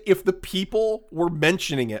with it if the people were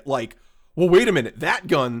mentioning it. Like, well, wait a minute, that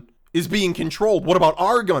gun is being controlled. What about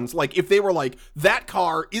our guns? Like, if they were like, that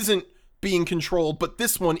car isn't being controlled, but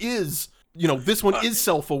this one is. This one is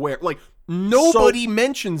self-aware. Like, nobody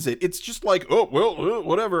mentions it. It's just like, oh, well,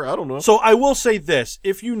 whatever. I don't know. So I will say this: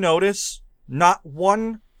 if you notice, not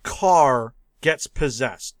one car gets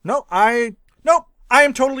possessed. I'm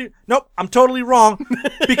totally wrong,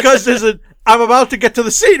 because I'm about to get to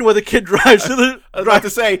the scene where the kid drives to the. I was about to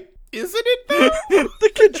say, isn't it though? The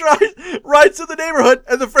kid rides to the neighborhood,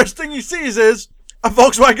 and the first thing he sees is a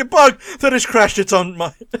Volkswagen Bug that has crashed its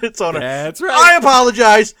owner. That's right. I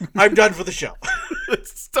apologize. I'm done for the show.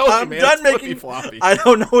 It's totally, I'm man, done it's flippy making. floppy. I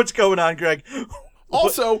don't know what's going on, Greg.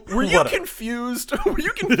 Also, were you Whatever. confused? Were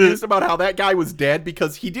you confused about how that guy was dead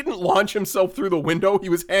because he didn't launch himself through the window? He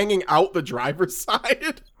was hanging out the driver's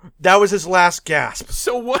side. That was his last gasp.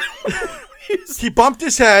 So what? He bumped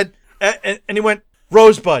his head, and he went,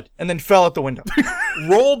 Rosebud, and then fell out the window.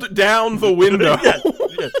 Rolled down the window Yes.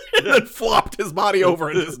 and then flopped his body over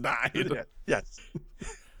and just died. Yes.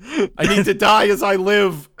 I need to die as I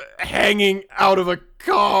live, hanging out of a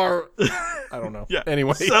car. I don't know. Yeah.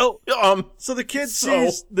 Anyway, So the kid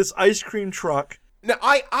sees this ice cream truck. now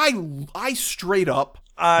I straight up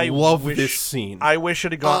I love wish- this scene. I wish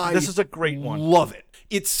it had gone. I This is a great one. Love it.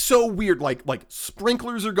 It's so weird. Like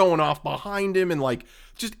sprinklers are going off behind him, and like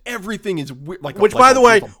just everything is weird. Like Which, like by the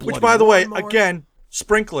way, bloody lawnmower. again,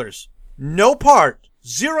 sprinklers.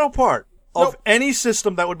 Zero part of any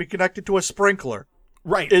system that would be connected to a sprinkler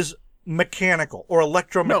right is mechanical or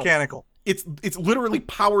electromechanical. It's literally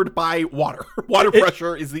powered by water. Water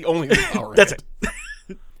pressure is the only thing powering That's it.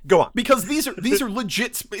 Go on. Because these are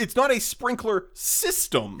legit. It's not a sprinkler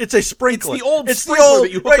system. It's a sprinkler. It's the old It's the sprinkler old-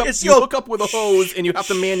 that you hook right, up. it's the You old- hook up with a hose and you have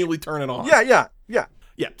to manually turn it on. Yeah.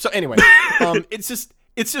 Yeah. So anyway,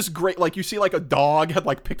 it's just great. Like you see, like a dog had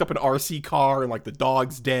like picked up an RC car and like the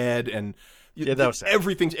dog's dead and Yeah, that was sad.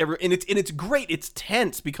 everything's and it's great. It's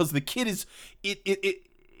tense because the kid is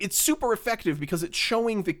it's super effective because it's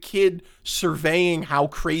showing the kid surveying how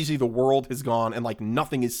crazy the world has gone and like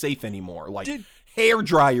nothing is safe anymore. Like hair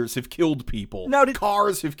dryers have killed people.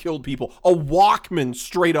 Cars have killed people. A Walkman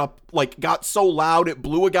straight up like got so loud it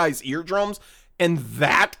blew a guy's eardrums and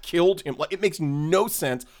that killed him. Like it makes no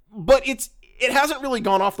sense, but it hasn't really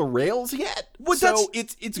gone off the rails yet. Well, so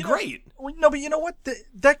it's great. No, but you know what?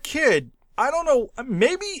 That kid, I don't know,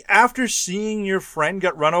 maybe after seeing your friend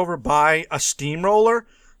get run over by a steamroller,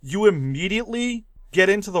 you immediately get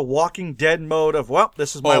into the Walking Dead mode of, well,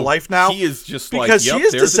 this is my life now. He is just because like, he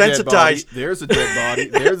is there's a dead body, desensitized. there's a dead body.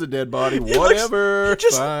 There's a dead body. He looks- Whatever. he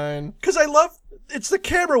just- Fine. Because I love, it's the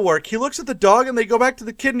camera work. He looks at the dog and they go back to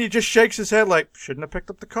the kid and he just shakes his head like, shouldn't have picked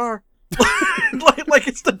up the car. like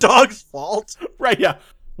it's the dog's fault. Right, yeah.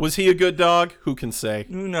 Was he a good dog? Who can say?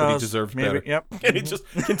 Who But knows? he deserved Maybe, better. yep. And he just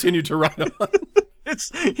continued to ride on.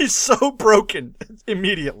 He's so broken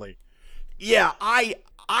immediately. Yeah, I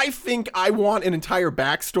think I want an entire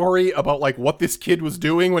backstory about like what this kid was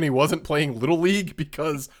doing when he wasn't playing Little League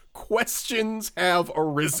because questions have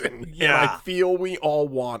arisen. Yeah. And I feel we all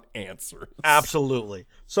want answers. Absolutely.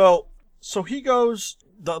 So he goes,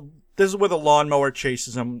 this is where the lawnmower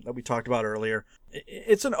chases him that we talked about earlier.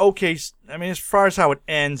 It's an okay, I mean, as far as how it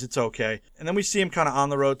ends, it's okay. And then we see him kind of on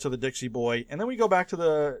the road to the Dixie Boy. And then we go back to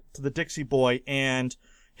the Dixie Boy, and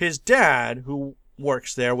his dad, who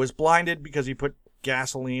works there, was blinded because he put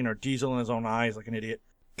gasoline or diesel in his own eyes like an idiot.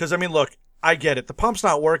 Because, I mean, look, I get it. The pump's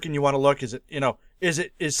not working. You want to look.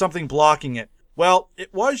 Is something blocking it? Well,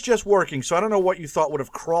 it was just working, so I don't know what you thought would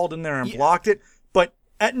have crawled in there and blocked it. But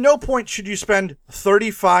at no point should you spend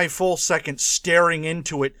 35 full seconds staring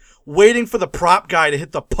into it, waiting for the prop guy to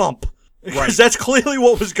hit the pump. Because that's clearly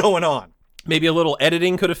what was going on. Maybe a little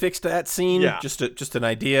editing could have fixed that scene. Yeah. Just an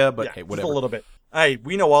idea, but Yeah, hey, just whatever. a little bit. Hey,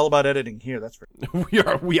 we know all about editing here. That's for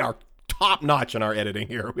we are top notch in our editing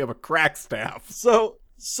here. We have a crack staff. So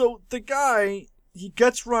the guy, he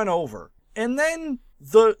gets run over, and then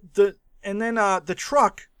the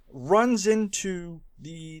truck runs into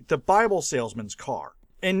the Bible salesman's car,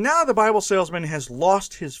 and now the Bible salesman has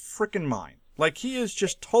lost his frickin' mind. Like he is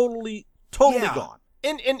just totally Yeah. gone.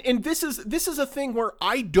 And this is a thing where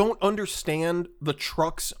I don't understand the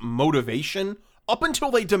truck's motivation up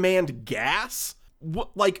until they demand gas.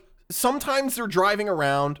 Like sometimes they're driving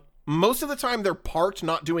around. Most of the time they're parked,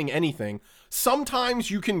 not doing anything.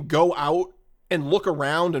 Sometimes you can go out and look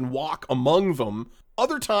around and walk among them.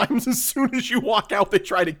 Other times, as soon as you walk out, they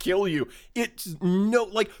try to kill you. It's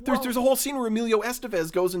there's a whole scene where Emilio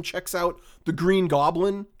Estevez goes and checks out the Green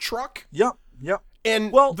Goblin truck. Yep.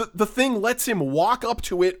 And the thing lets him walk up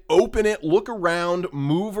to it, open it, look around,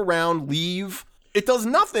 move around, leave. It does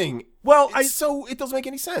nothing. Well, so it doesn't make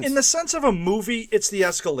any sense. In the sense of a movie, it's the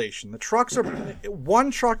escalation. The trucks are,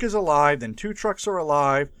 one truck is alive, then two trucks are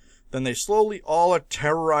alive, then they slowly all are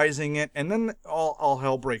terrorizing it, and then all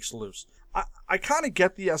hell breaks loose. I kind of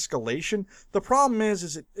get the escalation. The problem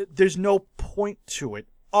is there's no point to it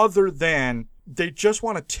other than they just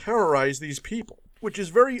want to terrorize these people, which is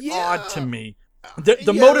very odd to me.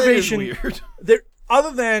 The motivation, that is weird. there,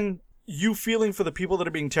 other than you feeling for the people that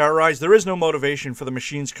are being terrorized, there is no motivation for the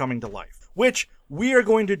machines coming to life, which we are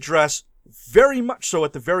going to address very much so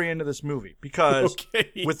at the very end of this movie, because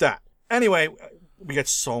with that. Anyway, we got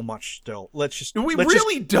so much still. Let's just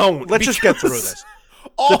get through this.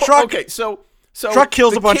 The truck, okay, so truck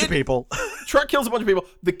kills the a bunch kid- of people. Truck kills a bunch of people.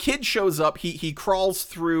 The kid shows up. He crawls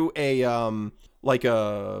through a like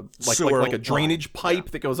a drainage pipe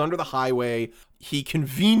that goes under the highway. He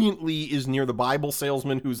conveniently is near the Bible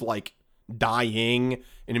salesman who's like dying,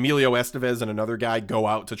 and Emilio Estevez and another guy go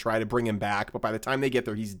out to try to bring him back, but by the time they get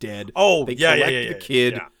there, he's dead. Oh, they yeah, collect yeah, the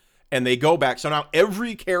kid, yeah. and they go back. So now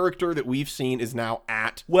every character that we've seen is now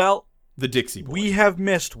at Well, the Dixie Boy. we have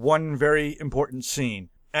missed one very important scene.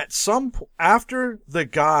 At some after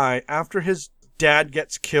his dad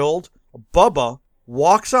gets killed, Bubba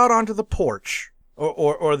walks out onto the porch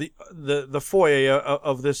or the foyer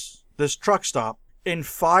of this truck stop and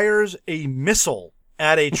fires a missile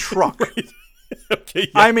at a truck. Okay, yeah.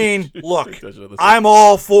 I mean, look, I'm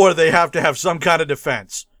all for they have to have some kind of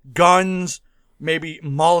defense. Guns, maybe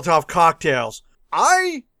Molotov cocktails.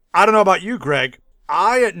 I don't know about you, Greg.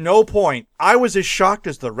 At no point, I was as shocked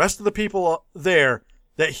as the rest of the people there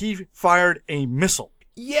that he fired a missile.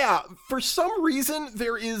 Yeah, for some reason,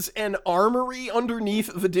 there is an armory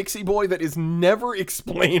underneath the Dixie Boy that is never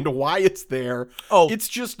explained why it's there. Oh. It's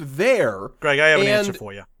just there. Greg, I have an And- answer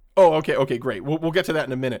for you. Oh, okay, great. We'll get to that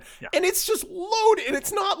in a minute. Yeah. And it's just loaded. And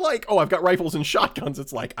it's not like, oh, I've got rifles and shotguns.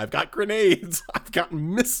 It's like, I've got grenades. I've got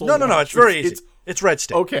missiles. No, it's very easy. It's Red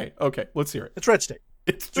State. Okay, let's hear it. It's Red State.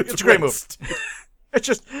 It's just It's a great movie. It's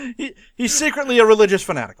just he's secretly a religious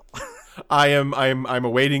fanatical. I'm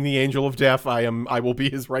awaiting the angel of death. I will be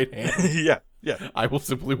his right hand. yeah. I will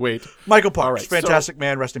simply wait. Michael Parks, All right, fantastic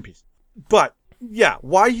man, rest in peace. But yeah,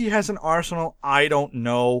 why he has an arsenal, I don't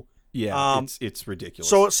know. Yeah, it's ridiculous.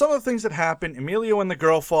 So some of the things that happen, Emilio and the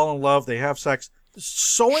girl fall in love, they have sex.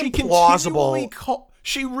 So she implausible.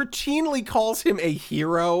 She routinely calls him a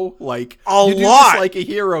hero, like A you do lot. this like a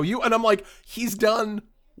hero. And I'm like, he's done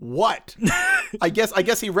what? I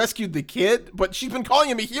guess he rescued the kid, but she's been calling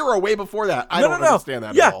him a hero way before that. I don't understand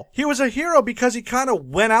that at all. He was a hero because he kind of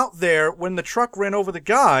went out there when the truck ran over the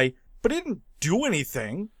guy, but he didn't do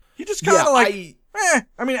anything. He just kind of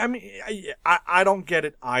I don't get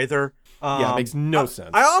it either. It makes no sense.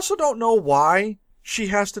 I also don't know why she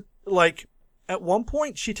has to, like, at one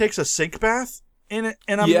point she takes a sink bath in it,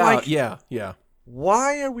 and I'm like, yeah.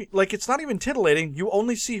 why are we, like, it's not even titillating. You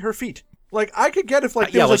only see her feet. Like, I could get if,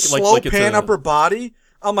 like, there Yeah, was a like- slow like it's pan a- up her body.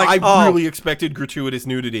 I'm like, I really expected gratuitous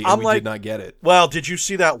nudity, and we did not get it. well, did you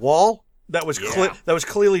see that wall that was Yeah. that was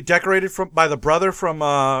clearly decorated by the brother from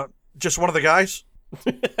just one of the guys?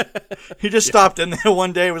 He just stopped in there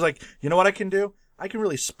one day and was like, you know what I can do? I can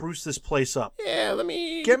really spruce this place up. Yeah, let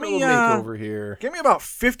me Give give me, me a makeover here. Give me about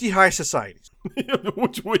 50 high societies.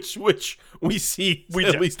 which we see We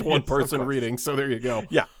at do. least one Of person course. reading. So there you go.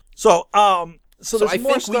 Yeah. So So there's I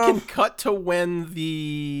more think stuff. we can cut to when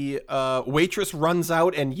the waitress runs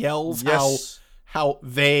out and yells Yes. how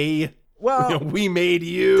they Well, we made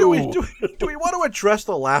you. do we want to address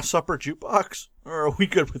the Last Supper jukebox, or are we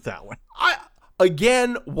good with that one?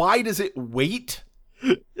 Again, why does it wait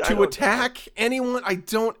I to don't attack anyone? I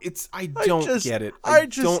don't just- get it. I I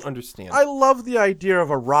just- don't understand. I love the idea of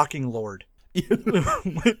a rocking lord.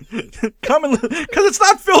 Come and because it's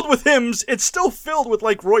not filled with hymns, it's still filled with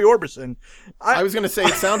like Roy Orbison. I was going to say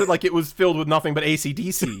it sounded like it was filled with nothing but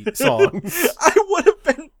AC/DC songs. I would have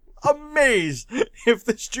been amazed if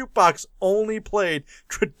this jukebox only played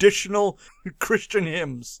traditional Christian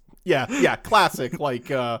hymns. Yeah, classic. Like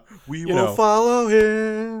We you will know. follow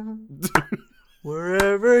him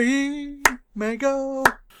wherever he may go.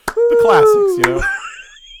 the classics, you know.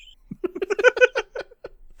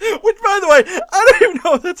 Which, by the way, I don't even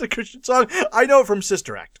know if that's a Christian song. I know it from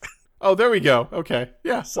Sister Act. Oh, there we go. Okay,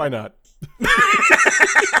 yeah, why not?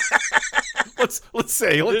 let's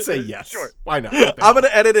say yes. Sure. Why not? I'm gonna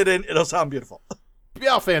edit it in. It'll sound beautiful.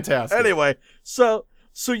 Yeah, fantastic. Anyway, so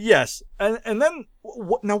yes, and then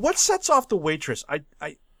now what sets off the waitress? I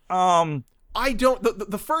don't.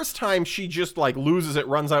 The first time she just like loses it,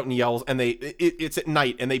 runs out and yells, and it's at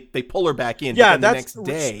night, and they pull her back in. Yeah, but then that's- the next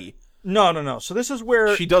day No. So this is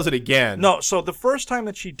where she does it again. No, so the first time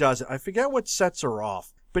that she does it, I forget what sets her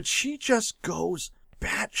off, but she just goes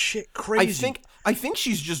batshit crazy. I think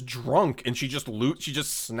she's just drunk and she just It's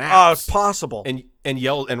snaps possible. and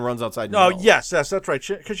yells and runs outside. And Oh, yells. yes, that's right.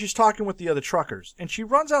 Because she's talking with the other truckers, and she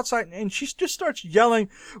runs outside and she just starts yelling,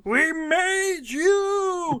 "We made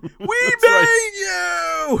you! We made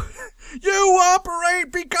you! You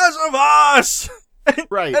operate because of us!"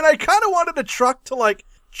 Right. And I kind of wanted the truck to like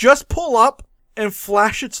just pull up and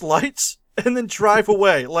flash its lights and then drive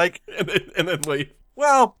away. Like, and then leave.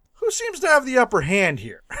 well, who seems to have the upper hand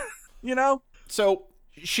here? You know? So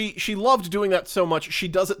she loved doing that so much. She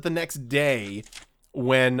does it the next day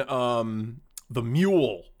when the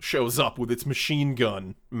mule shows up with its machine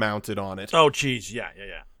gun mounted on it. Oh, geez, yeah.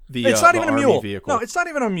 It's Not even a mule. vehicle. No, it's not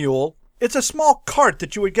even a mule. It's a small cart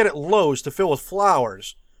that you would get at Lowe's to fill with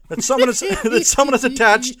flowers. that someone has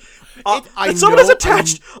attached I someone has know,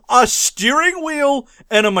 attached a steering wheel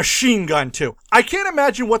and a machine gun to. I can't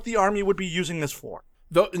imagine what the Army would be using this for.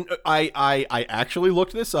 I actually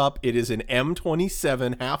looked this up. It is an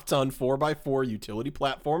M27 half-ton 4x4 utility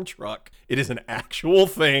platform truck. It is an actual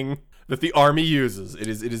thing that the Army uses. It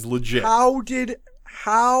is legit. How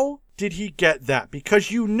did he get that? Because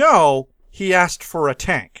he asked for a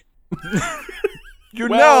tank.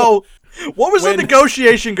 What was the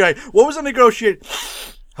negotiation guy? What was the negotiation?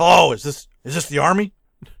 Hello, is this the Army?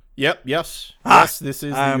 Yep, yes. Yes, this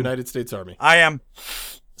is the United States Army. I am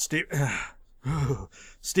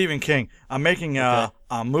Stephen King. I'm making a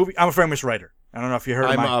movie. I'm a famous writer. I don't know if you heard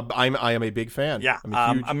of I am a big fan. Yeah, I'm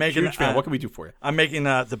a huge, I'm making huge fan. What can we do for you? I'm making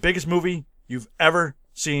the biggest movie you've ever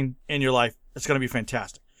seen in your life. It's going to be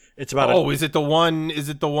fantastic. It's about is it the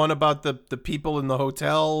one about the people in the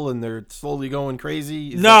hotel and they're slowly going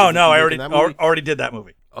crazy? I already did that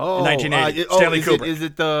movie. Oh, in 1980. Stanley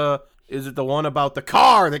Kubrick. Is it the one about the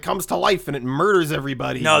car that comes to life and it murders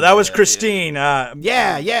everybody? No, that was Christine.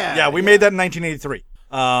 Yeah. We made that in 1983.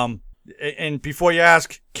 And before you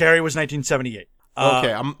ask, Carrie was 1978.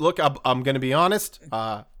 Okay, I'm going to be honest.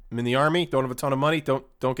 I'm in the Army. Don't have a ton of money.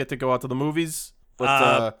 Don't get to go out to the movies.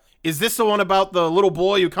 But is this the one about the little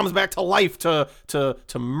boy who comes back to life to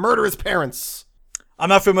murder his parents? I'm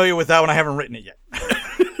not familiar with that one. I haven't written it yet.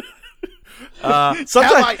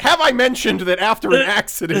 Have I mentioned that after an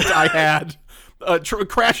accident I had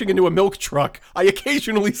crashing into a milk truck, I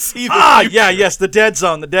occasionally see the yes, the Dead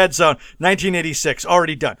Zone, 1986,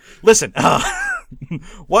 already done. Listen,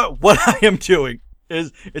 what I am doing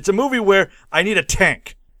is it's a movie where I need a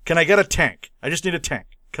tank. Can I get a tank? I just need a tank.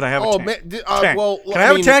 Can I have a tank? Tank. Can I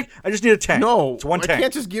have a tank? I just need a tank. No, it's one tank. I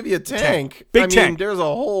can't just give you a tank. Big tank. There's a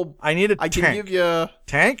whole. I need a tank. I can give you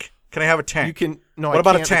tank. Can I have a tank? You can. No. What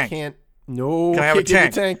about a tank? I can't. No. Can I have a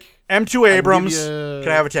tank? M2 Abrams. Can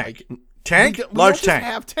I have a tank? Tank. Large tank.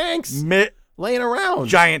 Have tanks laying around.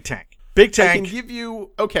 Giant tank. Big tank. I can give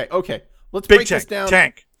you. Okay. Let's big break tank. this down.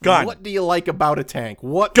 Tank. Gun. What do you like about a tank?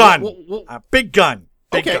 What gun? What? Big gun.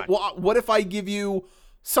 Big okay. gun. Well, what if I give you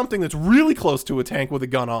something that's really close to a tank with a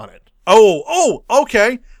gun on it? Oh,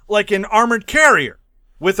 okay. Like an armored carrier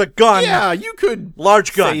with a gun. Yeah, you could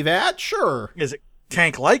large gun. Say that, sure. Is it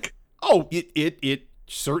tank-like? Oh, it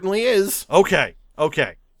certainly is. Okay.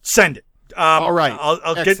 Send it. All right.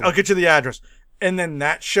 I'll get you the address. And then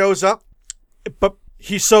that shows up, but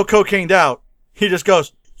he's so cocained out, he just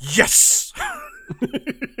goes, yes!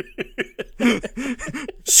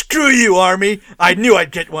 Screw you, Army. I knew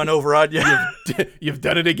I'd get one over on you. You've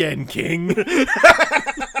done it again, King.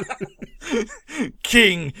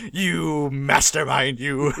 King, you mastermind,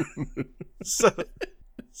 you. So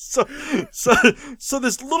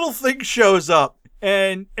this little thing shows up,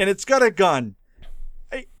 and it's got a gun.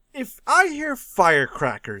 If I hear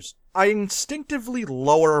firecrackers, I instinctively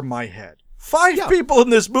lower my head. Five people in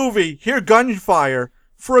this movie hear gunfire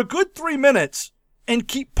for a good 3 minutes and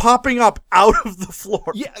keep popping up out of the floor.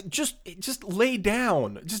 Yeah, just lay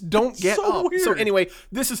down. Just don't get so up. Weird. So anyway,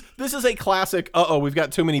 this is a classic. We've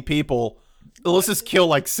got too many people. Let's just kill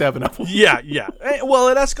like 7 of them. Yeah. Well,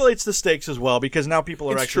 it escalates the stakes as well because now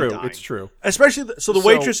people are actually dying. It's true. Especially the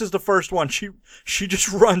waitress is the first one. She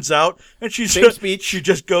just runs out and she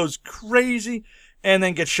just goes crazy and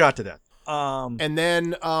then gets shot to death. And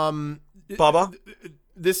then Bubba.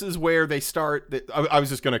 This is where they start. I was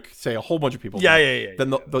just going to say a whole bunch of people. Yeah.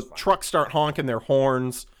 Then the trucks start honking their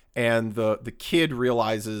horns, and the kid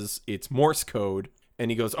realizes it's Morse code,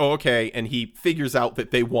 and he goes, "Oh, okay," and he figures out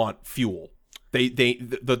that they want fuel.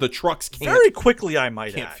 The trucks can't very quickly. I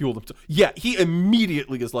might can't add. fuel them. Yeah, he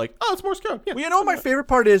immediately is like, "Oh, it's Morse code." Yeah. Well, you know what my favorite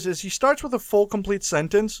part is he starts with a full complete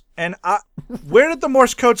sentence, and where did the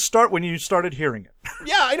Morse code start when you started hearing it?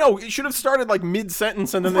 Yeah, I know. It should have started like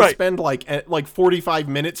mid-sentence, and then they spend like 45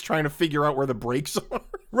 minutes trying to figure out where the brakes are.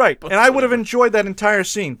 Right, and I would have enjoyed that entire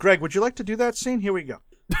scene. Greg, would you like to do that scene? Here we go.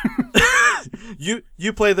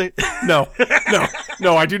 You play the... No,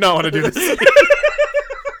 I do not want to do this.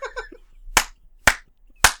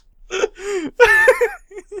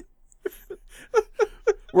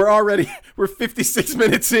 We're 56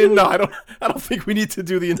 minutes in. No, I don't think we need to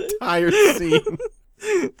do the entire scene.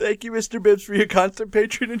 Thank you, Mr. Bibbs, for your constant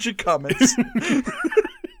patronage and comments.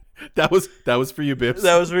 That was for you, Bibbs.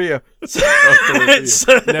 That was for you.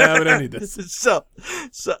 No, we don't need this.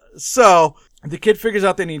 So the kid figures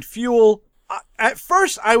out they need fuel. At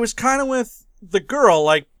first, I was kind of with the girl,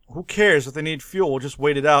 like, who cares if they need fuel? We'll just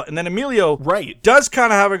wait it out. And then Emilio does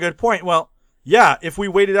kind of have a good point. Well, yeah, if we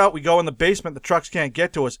wait it out, we go in the basement, the trucks can't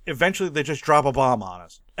get to us. Eventually, they just drop a bomb on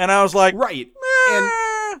us. And I was like, right.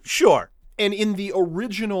 Sure. And in the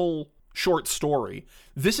original short story,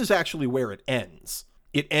 this is actually where it ends.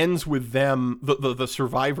 It ends with them, the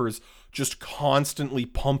survivors, just constantly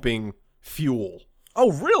pumping fuel.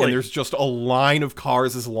 Oh, really? And there's just a line of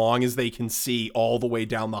cars as long as they can see all the way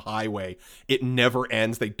down the highway. It never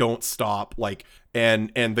ends. They don't stop. Like, and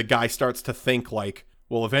the guy starts to think like,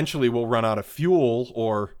 well, eventually we'll run out of fuel,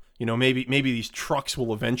 or, you know, maybe these trucks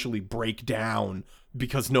will eventually break down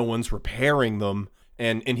because no one's repairing them.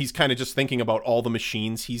 And he's kind of just thinking about all the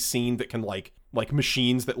machines he's seen that can like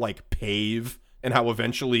machines that like pave, and how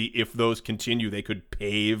eventually if those continue, they could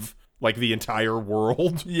pave like the entire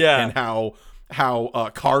world. Yeah. And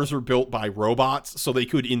how cars are built by robots, so they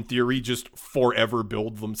could, in theory, just forever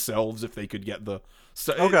build themselves if they could get the.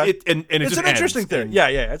 So Okay. It's an interesting theory. Yeah,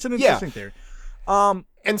 it's an interesting theory.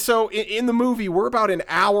 And so in the movie, we're about an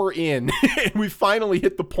hour in, and we finally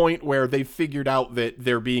hit the point where they've figured out that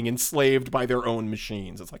they're being enslaved by their own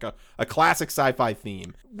machines. It's like a classic sci-fi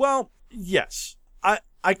theme. Well, yes.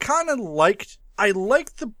 I kind of liked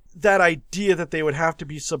that idea that they would have to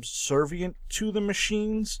be subservient to the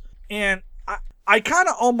machines, and I kind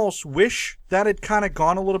of almost wish that had kind of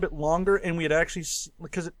gone a little bit longer, and we had actually,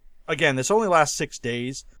 because again, this only lasts 6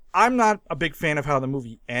 days. I'm not a big fan of how the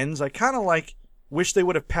movie ends. I kind of wish they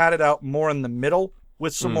would have padded out more in the middle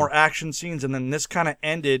with some more action scenes, and then this kind of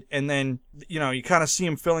ended, and then, you know, you kind of see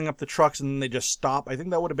them filling up the trucks, and then they just stop. I think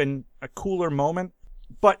that would have been a cooler moment.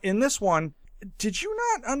 But in this one, did you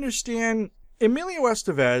not understand? Emilio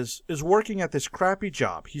Estevez is working at this crappy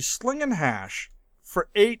job. He's slinging hash for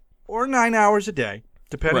 8 or 9 hours a day,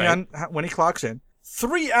 depending on when he clocks in.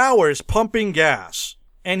 3 hours pumping gas.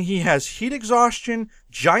 And he has heat exhaustion,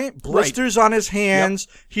 giant blisters on his hands.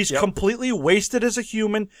 Yep. He's completely wasted as a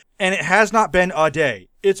human, and it has not been a day.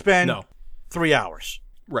 It's been 3 hours.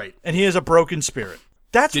 Right. And he has a broken spirit.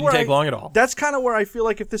 Didn't take long at all. That's kind of where I feel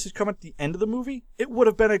like if this had come at the end of the movie, it would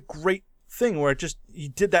have been a great thing where he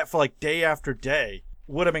did that for like day after day.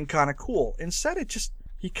 Would have been kind of cool. Instead,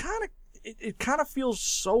 it kind of feels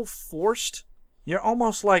so forced. You're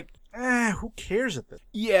almost like, who cares at this?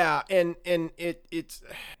 Yeah, and it's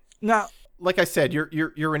now, like I said,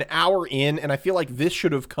 you're an hour in, and I feel like this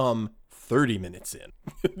should have come 30 minutes in.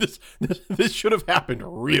 this should have happened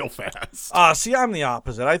real fast. See, I'm the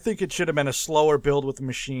opposite. I think it should have been a slower build with the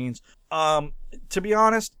machines. To be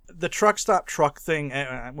honest, the truck stop truck thing,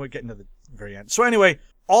 and we're getting to the very end. So anyway,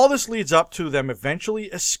 all this leads up to them eventually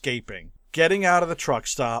escaping, getting out of the truck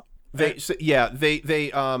stop. Well,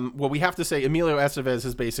 we have to say Emilio Estevez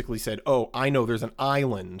has basically said, "Oh, I know there's an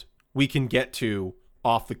island we can get to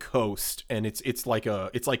off the coast, and it's like a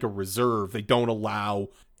reserve. They don't allow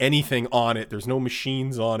anything on it. There's no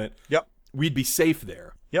machines on it. Yep. We'd be safe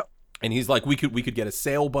there." Yep. And he's like, we could get a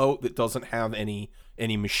sailboat that doesn't have any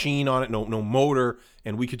machine on it, no motor,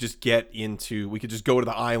 and we could just go to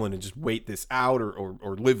the island and just wait this out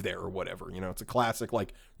or live there or whatever. You know, it's a classic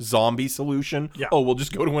like zombie solution. Yeah. Oh, we'll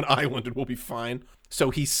just go to an island and we'll be fine. So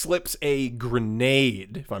he slips a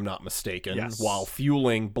grenade, if I'm not mistaken, while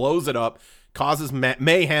fueling, blows it up, causes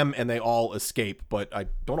mayhem, and they all escape. But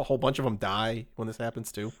don't a whole bunch of them die when this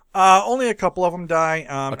happens too? Only a couple of them die.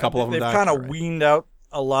 A couple of them die. They've kind of weaned out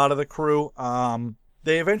a lot of the crew.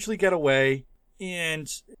 They eventually get away,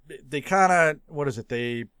 and they kind of,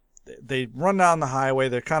 they run down the highway.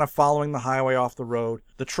 They're kind of following the highway off the road.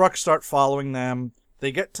 The trucks start following them.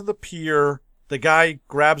 They get to the pier. The guy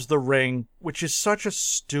grabs the ring, which is such a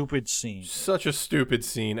stupid scene. Such a stupid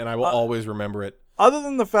scene, and I will always remember it. Other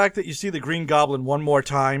than the fact that you see the Green Goblin one more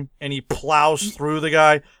time, and he plows through the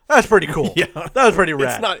guy, that's pretty cool. Yeah. That was pretty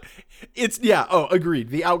rad. Agreed.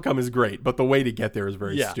 The outcome is great, but the way to get there is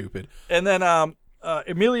very stupid. And then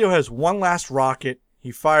Emilio has one last rocket.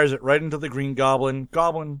 He fires it right into the Green Goblin.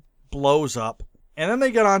 Goblin blows up. And then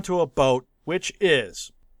they get onto a boat, which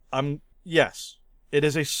is, yes, it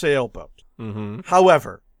is a sailboat. Mm-hmm.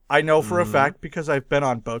 However, I know for a fact, because I've been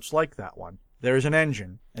on boats like that one, there is an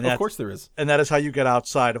engine. And of course there is. And that is how you get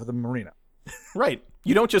outside of the marina. Right.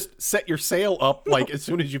 You don't just set your sail up like as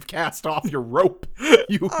soon as you've cast off your rope.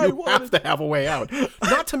 You have to have a way out.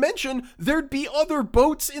 Not to mention, there'd be other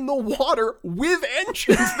boats in the water with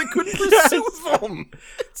engines that could pursue them.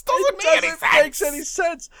 It doesn't make any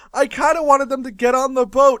sense. I kind of wanted them to get on the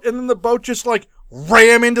boat, and then the boat just like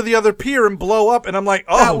ram into the other pier and blow up. And I'm like,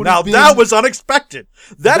 that was unexpected.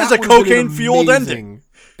 That is a cocaine-fueled ending.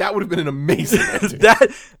 That would have been an amazing ending.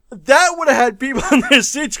 That would have had people in their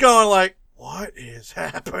seats going like, what is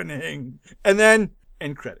happening? And then,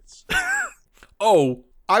 end credits. Oh,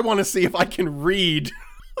 I want to see if I can read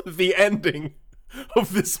the ending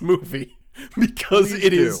of this movie, because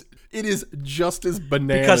it is just as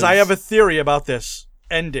bananas. Because I have a theory about this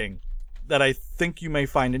ending that I think you may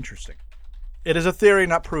find interesting. It is a theory,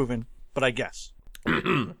 not proven, but I guess.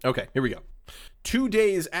 Okay, here we go. 2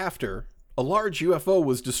 days after, a large UFO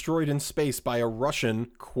was destroyed in space by a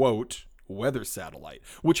Russian, quote, weather satellite,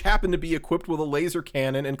 which happened to be equipped with a laser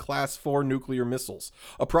cannon and Class 4 nuclear missiles.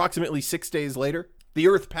 Approximately 6 days later, the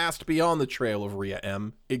Earth passed beyond the trail of Rhea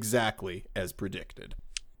M, exactly as predicted.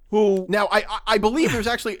 Who? Now, I believe there's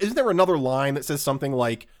actually, isn't there another line that says something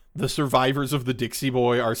like, the survivors of the Dixie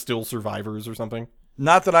Boy are still survivors or something?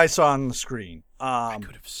 Not that I saw on the screen. I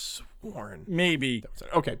could have sworn. Maybe.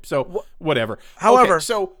 Okay, so whatever. However-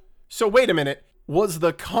 Okay, so wait a minute. Was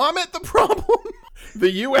the comet the problem?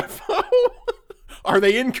 The UFO? Are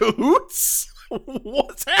they in cahoots?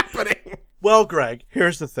 What's happening? Well, Greg,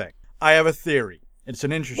 here's the thing. I have a theory. It's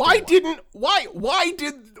an interesting Why one.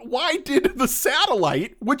 did the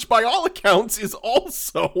satellite, which by all accounts is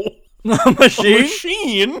also A machine? a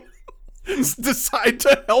machine, decide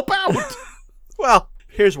to help out? Well,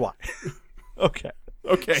 here's why. Okay.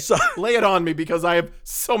 Okay, So- lay it on me because I have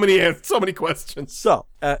so many questions. So,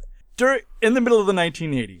 in the middle of the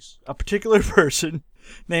 1980s, a particular person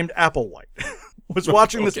named Applewhite was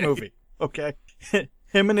watching this Okay. movie. Okay,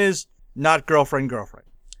 him and his not girlfriend.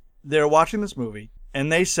 They're watching this movie,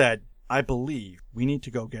 and they said, "I believe we need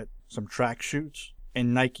to go get some track shoots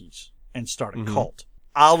and Nikes and start a cult."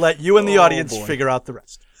 I'll let you and the Oh, audience boy. figure out the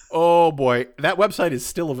rest. Oh boy, that website is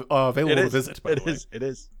still available to visit. By the way. It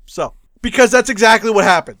is. So, because that's exactly what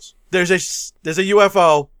happens. There's a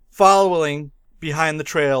UFO following behind the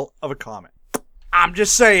trail of a comet. I'm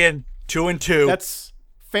just saying, 2 and 2. That's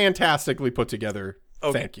fantastically put together.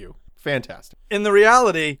 Okay. Thank you. Fantastic. In the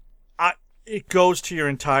reality, it goes to your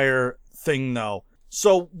entire thing, though.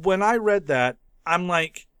 So when I read that, I'm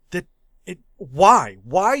like, why?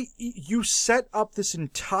 Why you set up this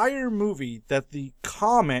entire movie that the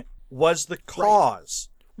comet was the cause?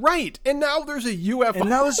 Right, and now there's a UFO. And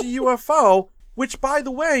now there's a UFO, which, by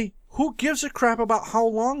the way, who gives a crap about how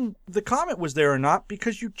long the comet was there or not?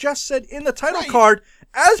 Because you just said in the title card,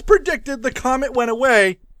 as predicted, the comet went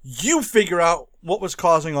away. You figure out what was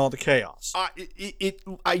causing all the chaos.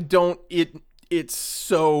 It's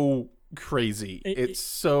so crazy. It's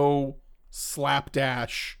so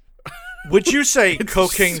slapdash. Would you say It's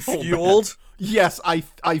cocaine so fueled? Yes, I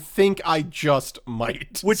think I just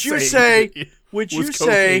might. Would you say? it Would was you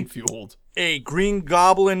say cocaine fueled? a Green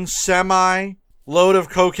Goblin semi load of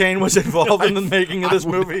cocaine was involved in the making of this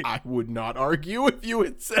movie? I would not argue if you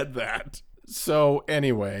had said that. So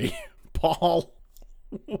anyway, Paul,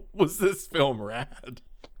 was this film rad?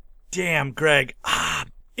 Damn, Greg.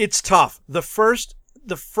 It's tough. The first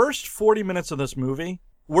 40 minutes of this movie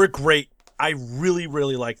were great. I really,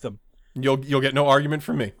 really like them. You'll get no argument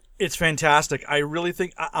from me. It's fantastic. I really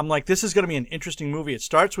think I'm like, this is going to be an interesting movie. It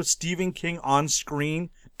starts with Stephen King on screen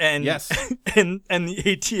and Yes. and the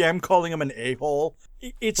ATM calling him an a-hole.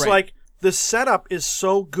 It's Right. like the setup is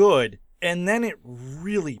so good, and then it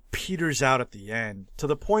really peters out at the end to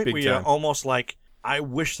the point Big where you're time. almost like, I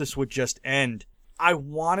wish this would just end. I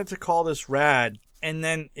wanted to call this rad, and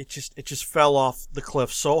then it just fell off the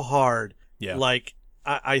cliff so hard. Yeah. Like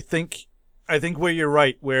I think where you're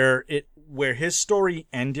right, where his story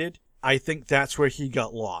ended, I think that's where he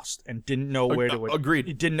got lost and didn't know where to. Agreed.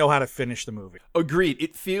 He didn't know how to finish the movie. Agreed.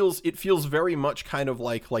 It feels very much kind of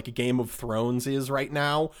like a Game of Thrones is right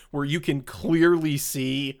now, where you can clearly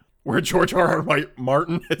see where George R.R.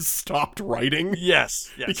 Martin has stopped writing.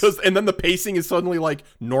 Yes. And then the pacing is suddenly like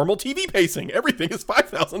normal TV pacing. Everything is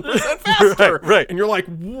 5,000% faster. Right. And you're like,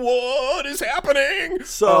 what is happening?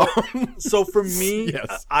 So for me,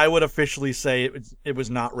 Yes. I would officially say it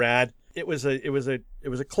was not rad. It was a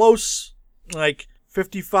close, like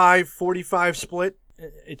 55-45 split.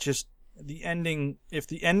 It just, the ending, if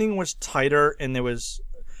the ending was tighter and there was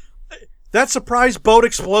that surprise boat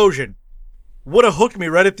explosion would have hooked me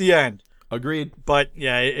right at the end. Agreed. But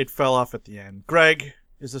yeah, it fell off at the end. Greg,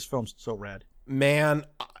 is this film so rad? Man,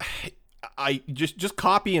 I just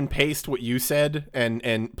copy and paste what you said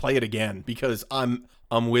and play it again because I'm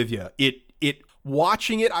with you. It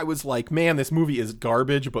watching it, I was like, man, this movie is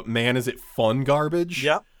garbage, but man, is it fun garbage.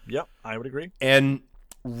 Yep, I would agree. And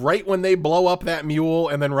right when they blow up that mule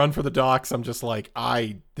and then run for the docks, I'm just like,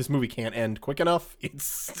 this movie can't end quick enough.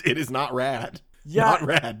 It is not rad. Yeah. Not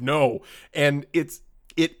rad, no. And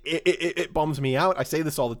it bums me out. I say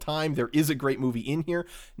this all the time. There is a great movie in here.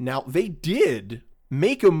 Now, they did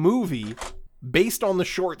make a movie based on the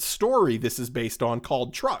short story this is based on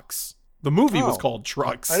called Trucks. The movie was called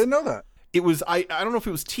Trucks. I didn't know that. It was, I don't know if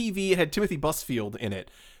it was TV. It had Timothy Busfield in it.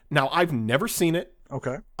 Now, I've never seen it.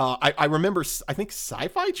 Okay. I remember, I think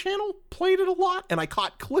Sci-Fi Channel played it a lot, and I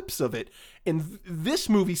caught clips of it. And this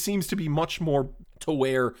movie seems to be much more to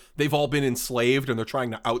where they've all been enslaved and they're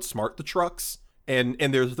trying to outsmart the trucks. And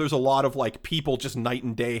there's a lot of like people just night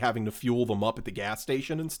and day having to fuel them up at the gas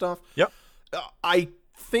station and stuff. Yep. I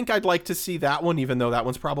think I'd like to see that one, even though that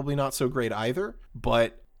one's probably not so great either.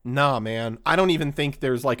 But nah, man, I don't even think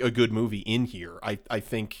there's like a good movie in here. I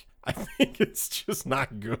think it's just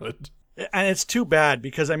not good. And it's too bad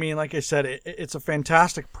because, I mean, like I said, it's a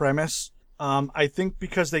fantastic premise. I think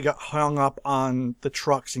because they got hung up on the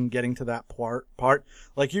trucks and getting to that part,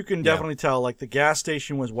 like you can definitely tell, like the gas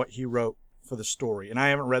station was what he wrote for the story. And I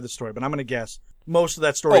haven't read the story, but I'm going to guess most of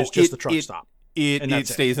that story is just the truck stop. It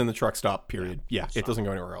stays in the truck stop, period. Yeah, it doesn't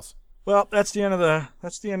go anywhere else. Well, that's the end of the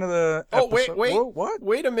episode. Oh, wait. Whoa, what?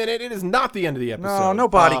 Wait a minute. It is not the end of the episode. No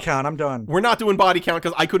body count. I'm done. We're not doing body count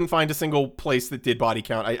because I couldn't find a single place that did body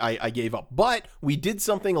count. I gave up. But we did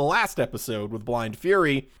something last episode with Blind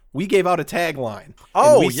Fury. We gave out a tagline.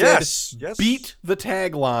 Oh, and we yes. said, beat the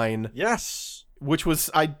tagline. Yes. Which was,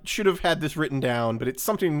 I should have had this written down, but it's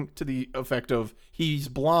something to the effect of, he's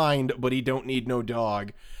blind, but he don't need no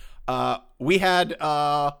dog. We had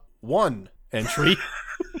one entry.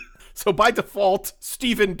 So by default,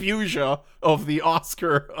 Stephen Buja of the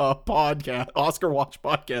Oscar Oscar Watch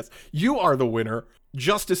podcast, you are the winner.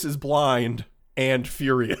 Justice is blind and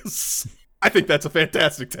furious. I think that's a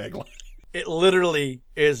fantastic tagline. It literally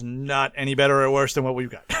is not any better or worse than what we've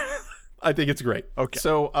got. I think it's great. Okay.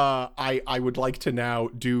 So I would like to now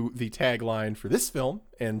do the tagline for this film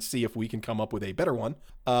and see if we can come up with a better one.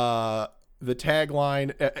 The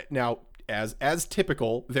tagline now, as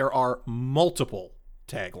typical, there are multiple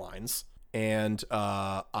taglines, and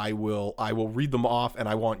I will read them off, and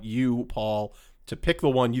I want you, Paul, to pick the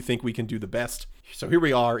one you think we can do the best. So here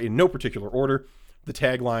we are in no particular order. The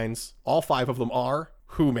taglines, all 5 of them are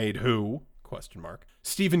 "Who made who?" ?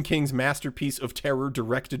 Stephen King's masterpiece of terror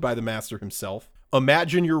directed by the master himself.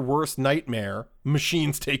 Imagine your worst nightmare.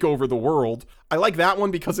 Machines take over the world. I like that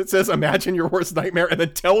one because it says imagine your worst nightmare and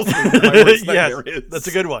then tells me what my worst nightmare is. That's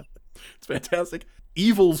a good one. It's fantastic.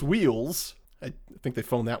 Evil's Wheels. I think they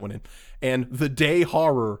phoned that one in. And The Day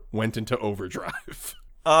Horror Went into Overdrive.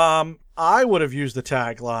 I would have used the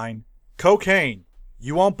tagline, cocaine.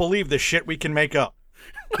 You won't believe the shit we can make up.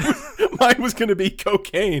 Mine was going to be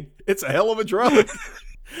cocaine. It's a hell of a drug.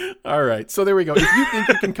 All right. So there we go. If you think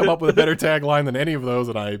you can come up with a better tagline than any of those,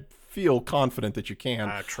 and I feel confident that you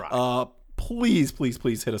can, try. Please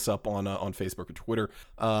hit us up on Facebook or Twitter.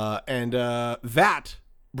 And that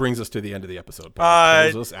brings us to the end of the episode.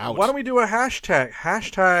 Close us out. Why don't we do a hashtag?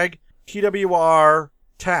 Hashtag TWR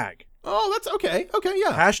tag. Oh, that's okay. Okay,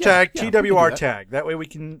 yeah. Hashtag yeah, TWR tag. That way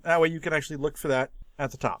you can actually look for that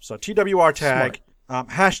at the top. So TWR tag.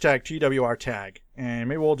 Hashtag TWR tag, and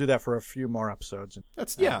maybe we'll do that for a few more episodes.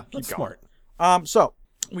 That's keep smart. So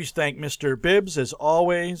we thank Mr. Bibbs as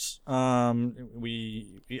always.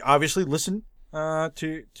 We obviously listen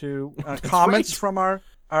to comments from our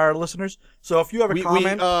listeners. So if you have a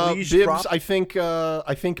comment, please Bibbs, drop. I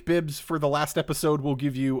think Bibbs for the last episode will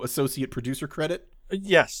give you associate producer credit.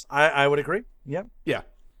 Yes, I would agree. Yep. Yeah.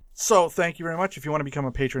 So thank you very much. If you want to become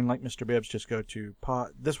a patron like Mr. Bibbs, just go to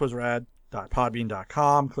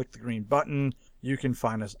thiswasrad.podbean.com, click the green button. You can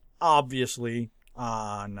find us obviously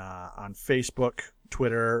on Facebook,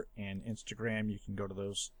 Twitter, and Instagram. You can go to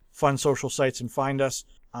those fun social sites and find us.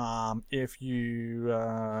 If you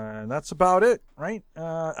that's about it, right?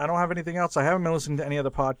 I don't have anything else. I haven't been listening to any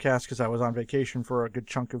other podcasts because I was on vacation for a good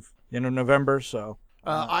chunk of the end of November. So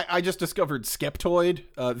I just discovered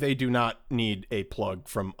Skeptoid. They do not need a plug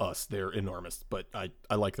from us. They're enormous, but I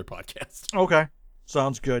like their podcast. Okay,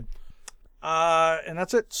 sounds good. And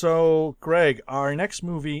that's it. So, Greg, our next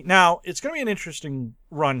movie. Now, it's going to be an interesting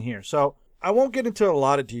run here. So, I won't get into a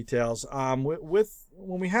lot of details. With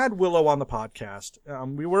when we had Willow on the podcast,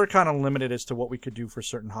 we were kind of limited as to what we could do for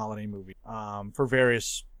certain holiday movies, for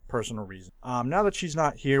various personal reasons. Now that she's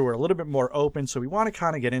not here, we're a little bit more open. So, we want to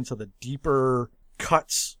kind of get into the deeper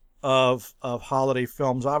cuts of holiday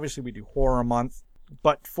films. Obviously, we do horror month,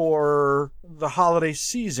 but for the holiday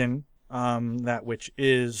season, that which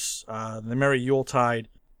is the Merry Yuletide.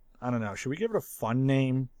 I don't know. Should we give it a fun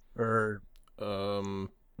name or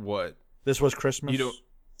what? This Was Christmas?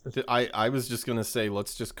 I was just gonna say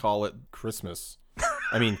let's just call it Christmas.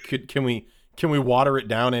 I mean, can we water it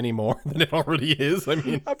down any more than it already is? I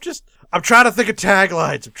mean, I'm trying to think of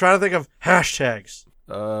taglines. I'm trying to think of hashtags.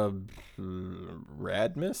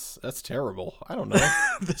 Radmas? That's terrible. I don't know.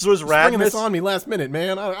 This was Radmas. Bringing this on me last minute,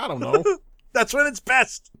 man. I don't know. That's when it's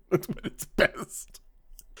best. That's when it's best.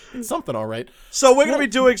 Something all right. So we're going to be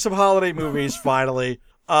doing some holiday movies finally.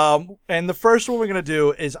 And the first one we're going to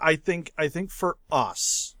do is I think for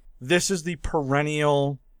us, this is the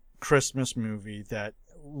perennial Christmas movie that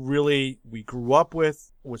really we grew up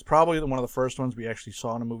with. Was probably one of the first ones we actually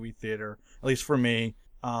saw in a movie theater, at least for me.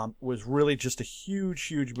 Was really just a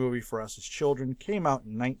huge movie for us as children. Came out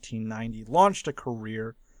in 1990, launched a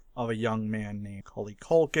career of a young man named Macaulay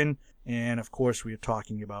Culkin. And of course, we are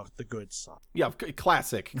talking about The Good Son. Yeah,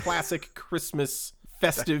 classic Christmas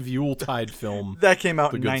festive Yuletide film. That came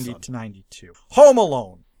out The in Good 90 Son. to 92. Home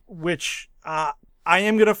Alone, which I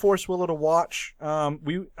am going to force Willow to watch.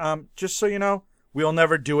 We just so you know, we'll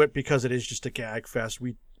never do it because it is just a gag fest.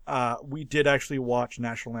 We did actually watch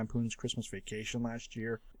National Lampoon's Christmas Vacation last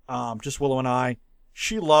year. Just Willow and I.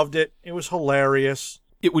 She loved it. It was hilarious.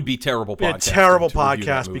 It would be terrible A podcast. terrible to review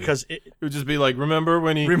that podcast movie. because It would just be like, remember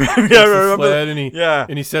when he Remember- gets yeah, the remember- sled and he yeah.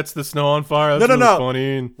 and he sets the snow on fire? That's No. really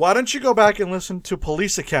funny. And why don't you go back and listen to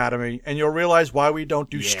Police Academy and you'll realize why we don't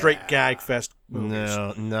do straight gag fest movies.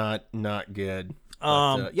 no, not good. But,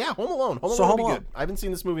 Um, yeah, Home Alone. Home so Alone Home would be Alone. good. I haven't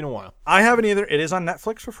seen this movie in a while. I haven't either. It is on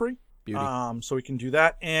Netflix for free. Beauty. So we can do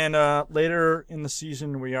that. And later in the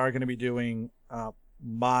season, we are going to be doing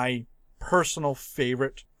my personal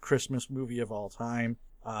favorite Christmas movie of all time,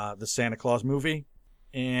 the Santa Claus movie.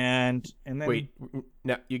 And then Wait,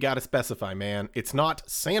 now you got to specify, man. It's not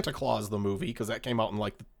Santa Claus the movie because that came out in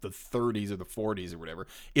like the 30s or the 40s or whatever.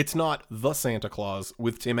 It's not The Santa Claus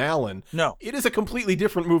with Tim Allen. No. It is a completely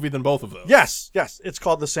different movie than both of those. Yes, it's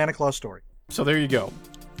called the Santa Claus Story. So there you go.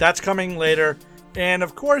 That's coming later. And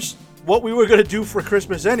of course, what we were going to do for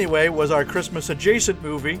Christmas anyway was our Christmas adjacent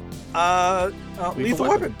movie, Lethal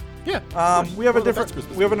Weapon. Yeah. We have One of the best Christmas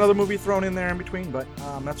movies. another movie thrown in there in between, but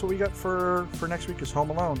that's what we got for next week is Home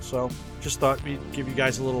Alone. So just thought we'd give you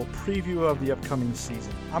guys a little preview of the upcoming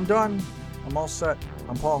season. I'm done. I'm all set.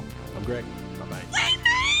 I'm Paul. I'm Greg. Bye-bye.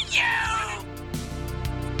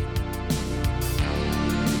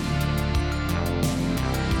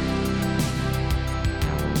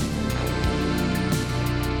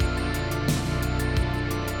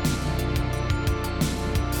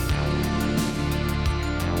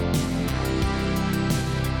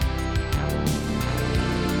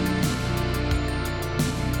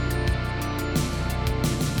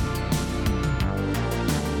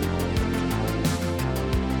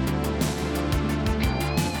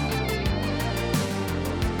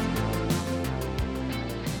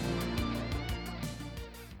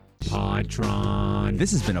 Podtron.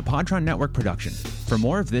 This has been a Podtron Network production. For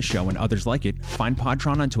more of this show and others like it, find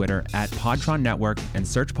Podtron on Twitter @Podtron Network and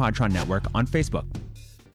search Podtron Network on Facebook.